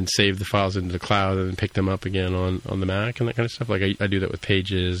 and then save the files into the cloud and then pick them up again on the Mac and that kind of stuff. Like I do that with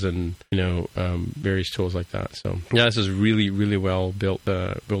Pages and various tools like that. So yeah, this is really, really well built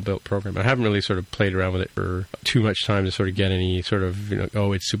program. I haven't really sort of played around with it for too much time to sort of get any sort of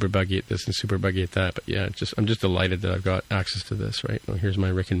it's super buggy at this and super buggy at that. But yeah, I'm just delighted that I've got access to this. Right, here's my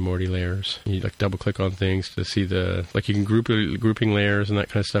Rick and Morty layers. You double click on things to see you can grouping layers and that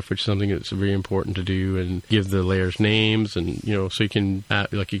kind of stuff, which is something that's very important to do, and give the layers names, and so you can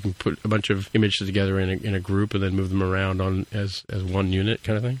you can put a bunch of images together in a group and then move them around on as one unit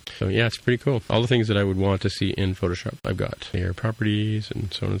kind of thing. So yeah, it's pretty cool. All the things that I would want to see in Photoshop, I've got layer properties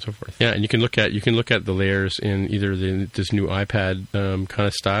and so on and so forth. Yeah, and you can look at the layers in either this new iPad kind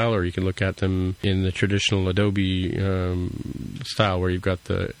of style, or you can look at them in the traditional Adobe style where you've got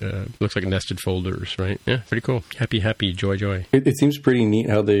looks like nested folders, right? Yeah, pretty cool. Happy, joy. It seems pretty neat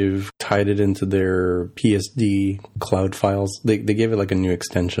how they've tied it into their PSD cloud files. They gave it like a new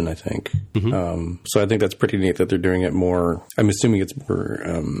extension, I think. Mm-hmm. So I think that's pretty neat that they're doing it more. I'm assuming it's more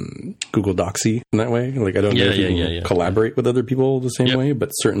Google Docsy in that way. Like I don't know if you can collaborate with other people the same way, but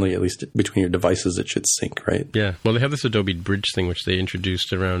certainly at least between your devices it should sync, right? Yeah. Well, they have this Adobe Bridge thing which they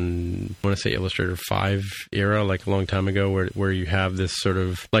introduced around, I want to say Illustrator 5 era, like a long time ago, where you have this sort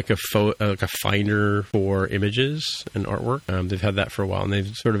of like a finder for images and artwork. They've had that for a while, and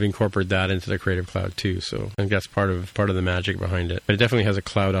they've sort of incorporated that into the Creative Cloud too. So I think that's part of the magic behind it. But it definitely has a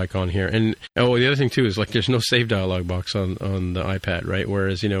cloud icon here. And the other thing too is like there's no save dialog box on the iPad, right?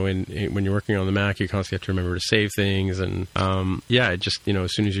 Whereas when you're working on the Mac, you constantly have to remember to save things, and it just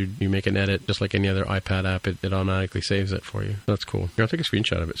as soon as you make an edit, just like any other iPad app, it automatically saves it for you. That's cool. Here, I'll take a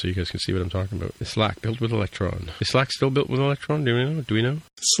screenshot of it so you guys can see what I'm talking about. It's Slack built with Electron. Is Slack still built with Electron? Do we know?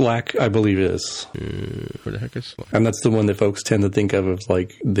 Slack, I believe, is. Where the heck is Slack? And that's the one that folks tend to think of as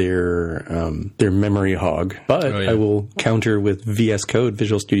like their memory hog. But I will counter with VS Code.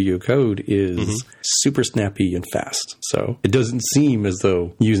 Visual Studio Code is super snappy and fast. So it doesn't seem as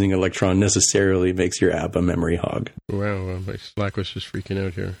though using Electron necessarily makes your app a memory hog. Wow, Slack was just freaking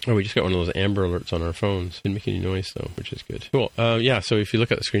out here. Oh, we just got one of those Amber alerts on our phones. Didn't make any noise though, which is good. Cool. So if you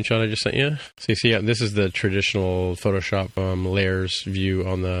look at the screenshot I just sent you, so you see, this is the traditional Photoshop layers view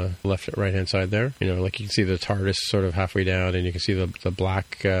on the right hand side there. Like you can see the TARDIS sort of halfway down, and you can see the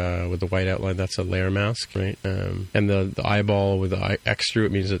black with the white outline. That's a layer mask, right? And the eyeball with the X through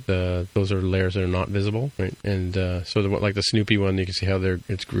it means that those are layers that are not visible, right? And so like the Snoopy one, you can see how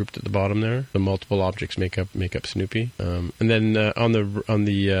it's grouped at the bottom there. The multiple objects make up Snoopy. And then on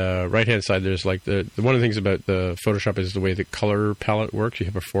the right hand side, there's like the one of the things about the Photoshop is the way the color palette works. You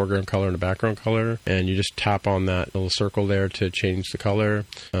have a foreground color and a background color, and you just tap on that little circle there to change the color.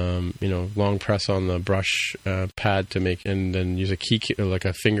 Long press on the brush pad to make, and then use a key like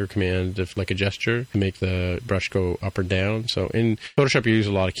a finger command, like a gesture, to make the brush go up or down. So in Photoshop, you use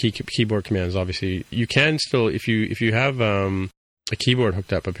a lot of keyboard commands. Obviously, you can still if you have a keyboard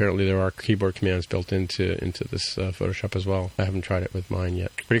hooked up. Apparently there are keyboard commands built into this Photoshop as well. I haven't tried it with mine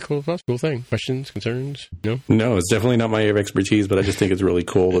yet. Pretty cool. That's a cool thing. Questions, concerns? No, it's definitely not my area of expertise, but I just think it's really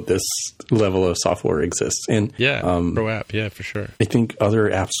cool that this level of software exists. And Pro App, yeah, for sure. I think other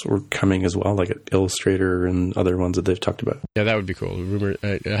apps were coming as well, like Illustrator and other ones that they've talked about. Yeah, that would be cool.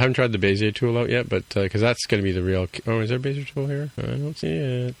 I haven't tried the Bezier tool out yet, but because that's going to be the real... Oh, is there a Bezier tool here? I don't see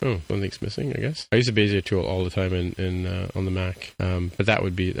it. Oh, something's missing, I guess. I use the Bezier tool all the time on the Mac. But that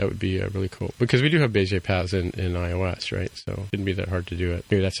would be really cool, because we do have Bezier paths in iOS, right? So it shouldn't be that hard to do it.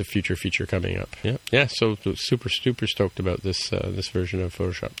 Maybe that's a future feature coming up. Yeah. So super stoked about this version of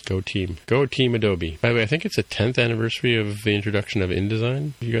Photoshop. Go team Adobe. By the way, I think it's the 10th anniversary of the introduction of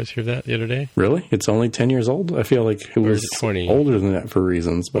InDesign. Did you guys hear that the other day? Really? It's only 10 years old? I feel like it was 20. Older than that for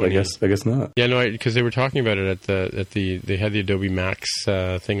reasons, but 20. I guess not. Yeah, no, because they were talking about it they had the Adobe Max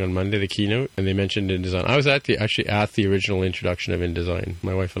thing on Monday, the keynote, and they mentioned InDesign. I was actually at the original introduction of InDesign.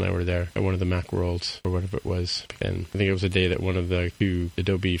 My wife and I were there at one of the Mac Worlds, or whatever it was. And I think it was a day that one of the two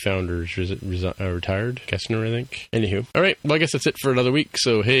Adobe founders retired. Gessner, I think. Anywho. All right. Well, I guess that's it for another week.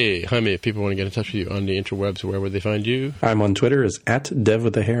 So, hey, Jaime, if people want to get in touch with you on the interwebs, where would they find you? I'm on Twitter as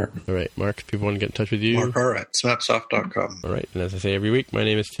 @DevWithAHair. All right. Mark, if people want to get in touch with you? Mark R at smapsoft.com. All right. And as I say every week, my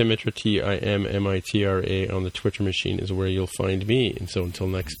name is Tim Mitra, TIMMITRA. On the Twitter machine is where you'll find me. And so until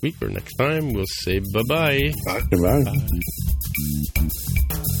next week or next time, we'll say bye-bye. Bye. Goodbye.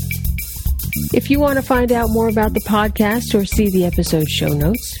 If you want to find out more about the podcast or see the episode show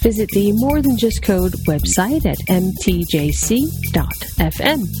notes, visit the More Than Just Code website at mtjc.fm.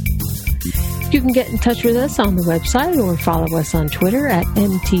 You can get in touch with us on the website or follow us on Twitter at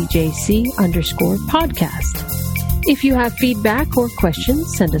mtjc_podcast. If you have feedback or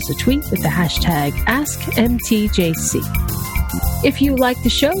questions, send us a tweet with the hashtag AskMTJC. If you like the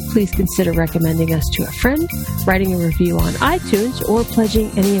show, please consider recommending us to a friend, writing a review on iTunes, or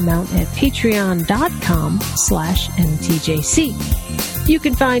pledging any amount at patreon.com/mtjc. You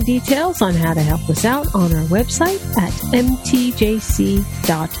can find details on how to help us out on our website at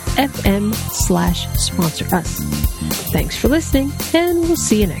mtjc.fm/sponsor us. Thanks for listening, and we'll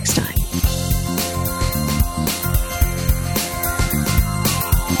see you next time.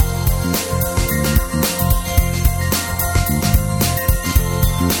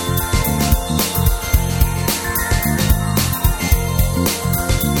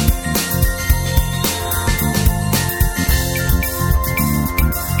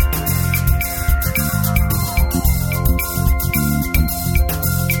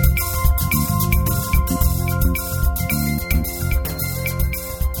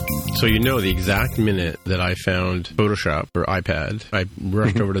 So the exact minute that I found Photoshop or iPad, I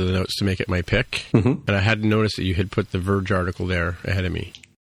rushed over to the notes to make it my pick, and I hadn't noticed that you had put the Verge article there ahead of me.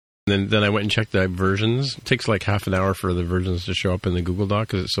 And then I went and checked the versions. It takes like half an hour for the versions to show up in the Google Doc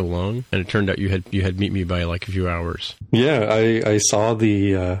because it's so long. And it turned out you had Meet Me by like a few hours. Yeah, I saw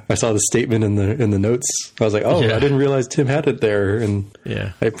the statement in the notes. I was like, I didn't realize Tim had it there, and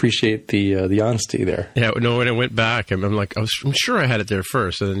I appreciate the honesty there. Yeah, no, when I went back, I'm like, I'm sure I had it there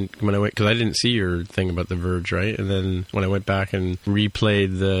first. And then when I went, because I didn't see your thing about the Verge, right? And then when I went back and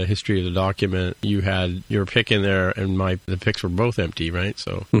replayed the history of the document, you had your pick in there, and the picks were both empty, right?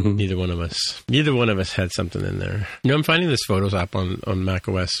 So. Neither one of us had something in there. I'm finding this Photos app on Mac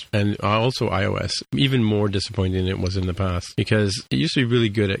OS and also iOS even more disappointing than it was in the past, because it used to be really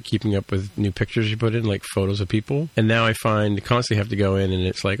good at keeping up with new pictures you put in, like photos of people. And now I constantly have to go in and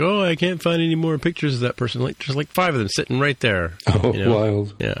it's like, oh, I can't find any more pictures of that person. Like there's like 5 of them sitting right there. Oh,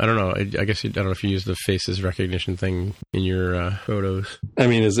 wild. Yeah, I don't know. I guess I don't know if you use the faces recognition thing in your photos. I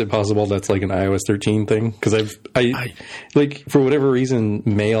mean, is it possible that's like an iOS 13 thing? Because I like, for whatever reason,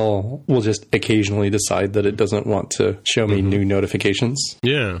 Mail will just occasionally decide that it doesn't want to show me new notifications.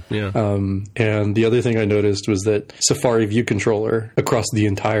 Yeah. And the other thing I noticed was that Safari View Controller across the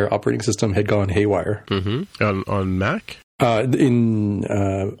entire operating system had gone haywire. On Mac? In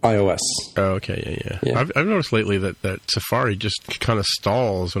iOS. Oh, okay, yeah. I've noticed lately that Safari just kind of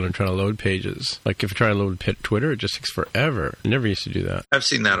stalls when I'm trying to load pages. Like if I try to load Twitter, it just takes forever. I never used to do that. I've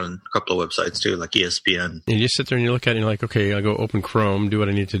seen that on a couple of websites too, like ESPN. And you just sit there and you look at it and you're like, okay, I'll go open Chrome, do what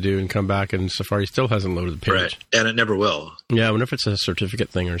I need to do, and come back, and Safari still hasn't loaded the page. Right, and it never will. Yeah, I wonder if it's a certificate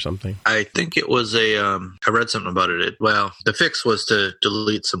thing or something. I think it was I read something about it. The fix was to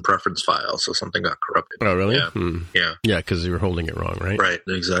delete some preference files, so something got corrupted. Oh, really? Yeah. Yeah, because you were holding it wrong, right? Right,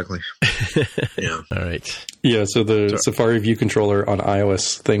 exactly. Yeah. All right. Yeah, so the Safari View Controller on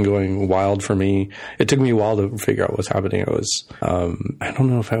iOS thing going wild for me. It took me a while to figure out what was happening. I was, I don't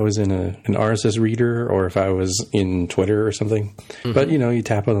know if I was in an RSS reader or if I was in Twitter or something. Mm-hmm. But, you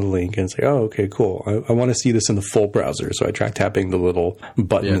tap on the link and it's like, oh, okay, cool. I want to see this in the full browser. So I tried tapping the little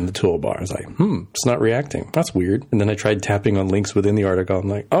button in the toolbar. I was like, it's not reacting. That's weird. And then I tried tapping on links within the article. I'm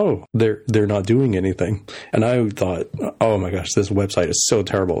like, oh, they're not doing anything. And I thought, oh my gosh, this website is so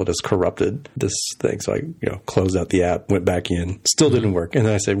terrible. It has corrupted this thing. So I, closed out the app, went back in, still didn't work. And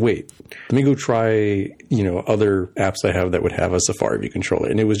then I said, wait, let me go try, other apps I have that would have a Safari View controller.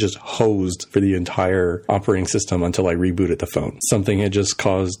 And it was just hosed for the entire operating system until I rebooted the phone. Something had just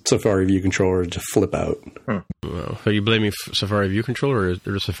caused Safari View controller to flip out. Well, are you blaming Safari View controller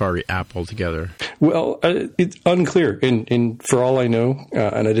or Safari app altogether? Well, it's unclear. And for all I know,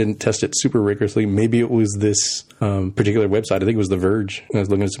 and I didn't test it super rigorously, maybe it was this particular website. I think it was The Verge. And I was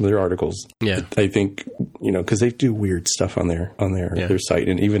looking at some of their articles. Yeah. I think, because they do weird stuff on their site.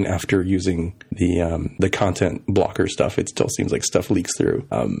 And even after using the content blocker stuff, it still seems like stuff leaks through.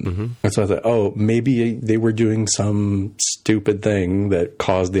 And so I thought, oh, maybe they were doing some stupid thing that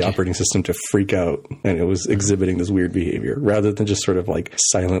caused the operating system to freak out. And it was exhibiting this weird behavior rather than just sort of like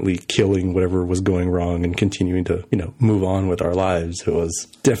silently killing whatever was going wrong and continuing to, move on with our lives. It was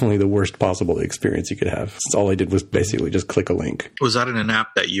definitely the worst possible experience you could have. So all I did was basically just click a link. Was that in an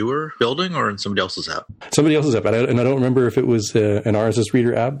app that you were building or in somebody else's app? Somebody else's app. And I don't remember if it was an RSS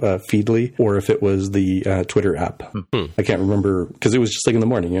reader app, Feedly, or if it was the Twitter app. I can't remember because it was just like in the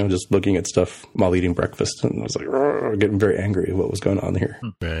morning, just looking at stuff while eating breakfast. And I was like, getting very angry at what was going on here.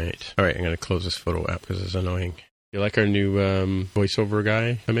 Right. All right. I'm going to close this photo app because it's annoying. You like our new voiceover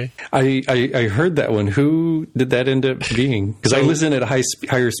guy, Jaime? I heard that one. Who did that end up being? Because I listened at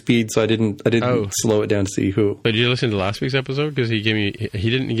higher speed, so I didn't slow it down to see who. But did you listen to last week's episode? Because he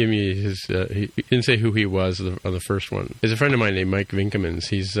didn't give me his he didn't say who he was on the first one. There's a friend of mine named Mike Vinkamans.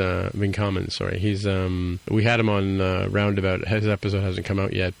 He's Vinkamans. Sorry, he's we had him on Roundabout. His episode hasn't come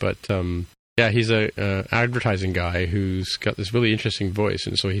out yet, but. Yeah, he's a advertising guy who's got this really interesting voice,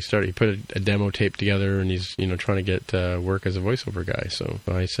 and so he put a demo tape together, and he's trying to get work as a voiceover guy. So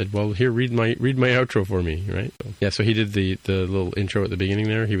I said, well, here, read my outro for me, right? So he did the little intro at the beginning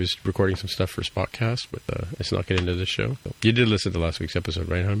there. He was recording some stuff for Spotcast, but I snuck it into this show. So you did listen to last week's episode,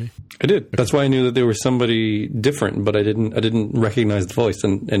 right, Jaime? I did. Okay. That's why I knew that there was somebody different, but I didn't recognize the voice,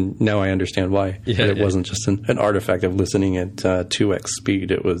 and now I understand why. Yeah, it wasn't just an artifact of listening at 2x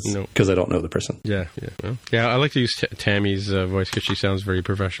speed. It was because I don't know the person. Yeah. Well, I like to use Tammy's voice because she sounds very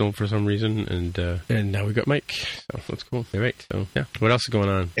professional for some reason, and now we got Mike, so that's cool. All right, so yeah, what else is going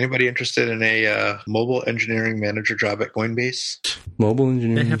on? Anybody interested in a mobile engineering manager job at Coinbase? Mobile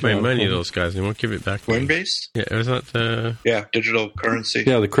engineering. They have my money, those guys. They won't give it back. Coinbase? Yeah, is that? Yeah, digital currency.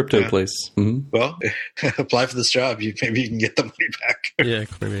 Yeah, the crypto place. Mm-hmm. Well, apply for this job. Maybe you can get the money back. Yeah,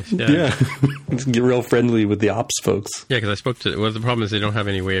 Coinbase. Yeah. Get real friendly with the ops folks. Yeah, because I spoke to. Well, the problem is they don't have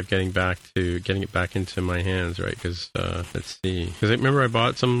any way of getting it back into my hands, right? Because let's see. Because I remember I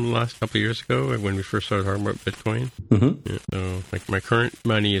bought some last couple of years ago when we first started talking about Bitcoin. Mm-hmm. Yeah, so my current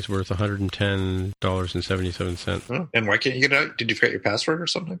money is worth $110.77. Oh, and why can't you get it out? Did you forget your password or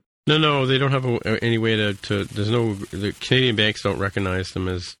something? No, they don't have any way to. The Canadian banks don't recognize them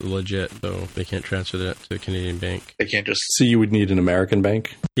as legit, so they can't transfer that to a Canadian bank. They can't just. So you would need an American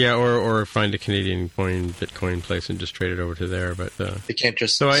bank? Yeah, or find a Canadian Bitcoin place and just trade it over to there. But they can't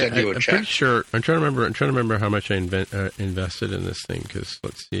just send you a check. I'm pretty sure. I'm trying to remember how much I invested in this thing because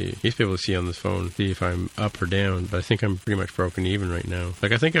let's see. You used to be able to see on this phone, see if I'm up or down. But I think I'm pretty much broken even right now.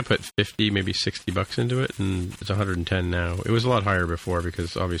 Like I think I put $50, maybe $60 into it, and it's 110 now. It was a lot higher before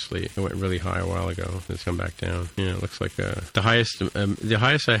because obviously. It went really high a while ago. It's come back down. Yeah, it looks like the highest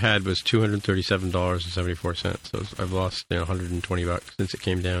I had was $237.74. So I've lost $120 since it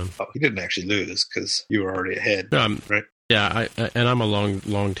came down. Oh, you didn't actually lose because you were already ahead, right? Yeah, and I'm a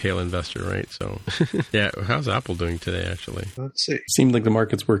long tail investor, right? So, yeah. How's Apple doing today? Actually, let's see. Seemed like the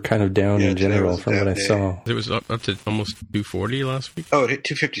markets were kind of down in general from what I saw. It was up to almost 240 last week. Oh, it hit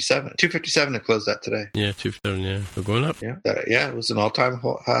 257. 257 to close that today. Yeah, 257. Yeah, we're going up. Yeah, it was an all-time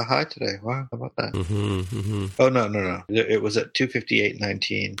high today. Wow, how about that? Mm-hmm. Oh no, it was at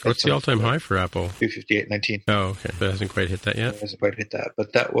 258.19. What's the all-time high for Apple? 258.19. Oh, okay. But it hasn't quite hit that yet. It hasn't quite hit that,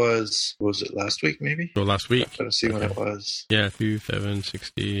 but that was it last week? Maybe. So last week. I'm trying to see when it was. Yeah,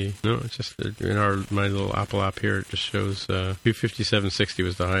 2760. No, it's just in my little Apple app here. It just shows 257.60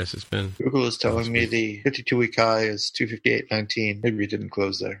 was the highest it's been. Google is telling me the 52-week high is 258.19. Maybe it didn't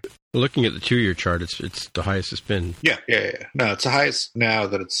close there. Looking at the 2-year chart, it's the highest it's been. Yeah. No, it's the highest now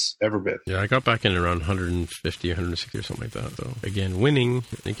that it's ever been. Yeah, I got back in around 150, 160 or something like that. So again, winning.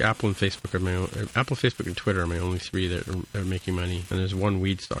 I think Apple and Facebook Apple, Facebook, and Twitter are my only 3 that are making money. And there's one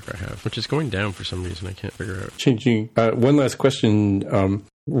weed stock I have, which is going down for some reason. I can't figure out. Changing. One last question.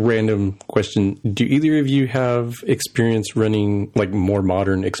 Random question. Do either of you have experience running, like more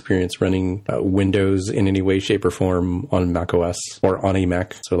modern experience running Windows in any way, shape, or form on Mac OS or on a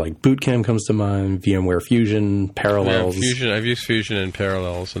Mac? So like Boot Camp comes to mind, VMware Fusion, Parallels. Yeah, Fusion. I've used Fusion and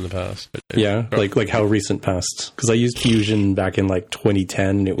Parallels in the past. Yeah, like how recent past? Because I used Fusion back in like 2010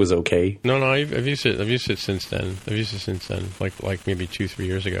 and it was okay. No, I've used it. I've used it since then. Like maybe 2-3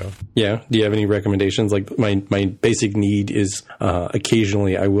 years ago. Yeah. Do you have any recommendations? Like my basic need is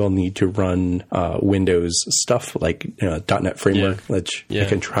occasionally I will need to run Windows stuff like .NET Framework, which I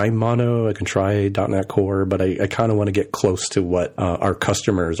can try Mono, I can try .NET Core, but I kind of want to get close to what our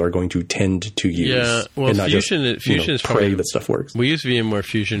customers are going to tend to use. Yeah, well, and not Fusion is pray probably that stuff works. We use VMware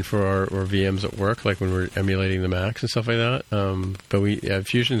Fusion for our VMs at work, like when we're emulating the Macs and stuff like that. But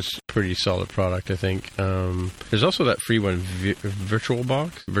Fusion's a pretty solid product, I think. There's also that free one,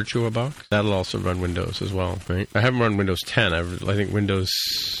 VirtuaBox. That'll also run Windows as well, right? I haven't run Windows 10. I think Windows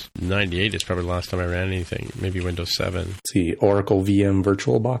 98 is probably the last time I ran anything. Maybe Windows 7. Let's see, Oracle VM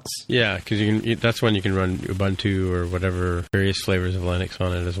VirtualBox. Yeah, because that's when you can run Ubuntu or whatever various flavors of Linux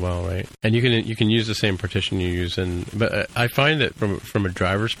on it as well, right? And you can use the same partition you use but I find that from a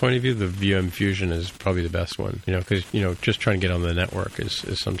driver's point of view, the VM Fusion is probably the best one. Because just trying to get on the network is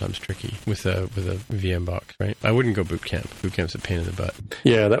sometimes tricky with a VM box, right? I wouldn't go Boot Camp. Boot Camp's a pain in the butt.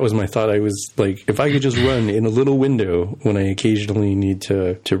 Yeah, that was my thought. I was like, if I could just run in a little window when I occasionally need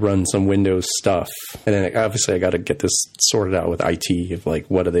to run some Windows stuff, and then obviously I got to get this sorted out with IT of like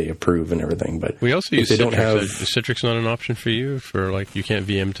what do they approve and everything. But we also use Citrix. Don't have is Citrix not an option for you for like you can't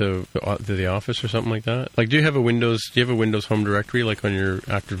VM to the Office or something like that? Like, do you have a Windows home directory like on your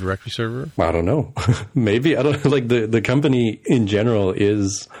Active Directory server? I don't know. Maybe I don't like the company in general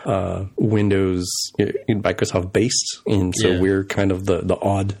is Windows Microsoft based, and so we're kind of the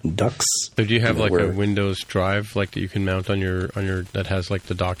odd ducks. So do you have like a Windows drive like that you can mount on your that has like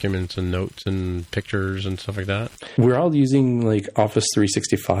the documents and notes and pictures and stuff like that? We're all using like Office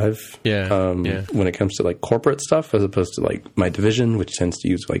 365 when it comes to like corporate stuff, as opposed to like my division, which tends to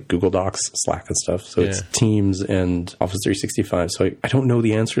use like Google Docs, Slack and stuff. So it's Teams and Office 365. So I don't know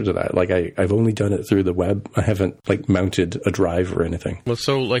the answer to that. Like I've only done it through the web. I haven't like mounted a drive or anything. Well,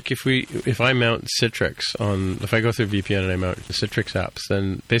 so like if I mount Citrix if I go through VPN and I mount the Citrix apps,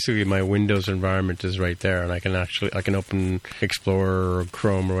 then basically my Windows environment is right there, and I can open Explorer or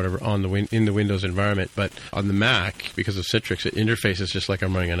Chrome or whatever in the Windows environment. But on the Mac, because of Citrix, it interfaces just like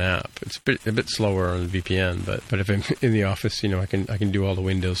I'm running an app. It's a bit slower on the VPN, but if I'm in the office, I can do all the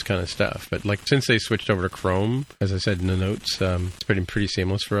Windows kind of stuff. But like since they switched over to Chrome, as I said in the notes, it's been pretty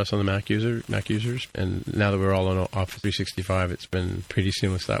seamless for us on the Mac users. And now that we're all on Office 365, it's been pretty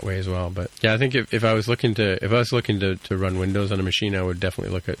seamless that way as well. But yeah, I think if I was looking to run Windows on a machine, I would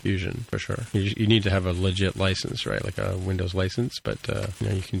definitely look at Fusion for sure. You need to have a legit license, right? Like a Windows license, but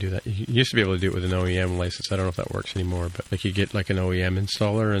you can do that. You used to be able to do it with an OEM license. I don't know if that works anymore, but like you get like an OEM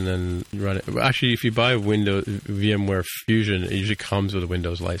installer and then you run it. Actually, if you buy VMware Fusion, it usually comes with a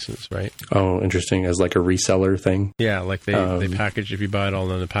Windows license, right? Oh, interesting. As like a reseller thing. Yeah, like they package. If you buy it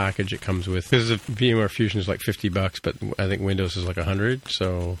all in the package, it comes with, because VMware Fusion is like $50, but I think Windows is like $100.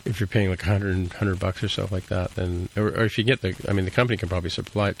 So if you're paying like $100 or so like that, then or if you get the company can probably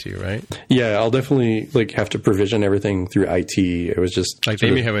supply it to you, right? Yeah, I'll definitely like have to provision everything through IT. It was just like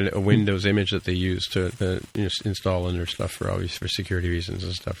they may have a Windows image that they use to install in their stuff for security reasons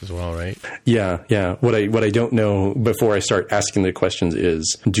and stuff as well, right? Yeah. What I don't know before I start asking the questions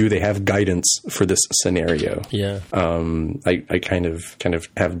is, do they have guidance for this scenario? Yeah. I kind of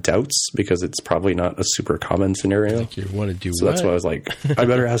have doubts because it's probably not a super common scenario. I think you want to do so. That's why I was like, I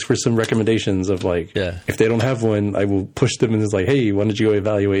better ask for some recommendations of like, if they don't have one, I will push them and it's like, hey, why don't you go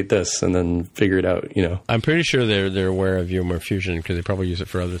evaluate this and then figure it out? I'm pretty sure they're aware of VMware Fusion because they probably use it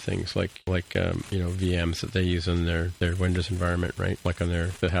for other things like VMs that they use in their Windows environment, right? Like on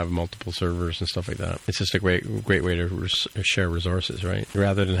that have multiple servers and stuff like that. It's just a great way to share resources, right?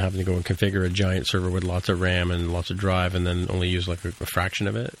 Rather than having to go and configure a giant server with lots of RAM and lots of drive and then only use like a fraction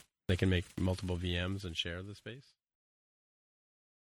of it, they can make multiple VMs and share the space.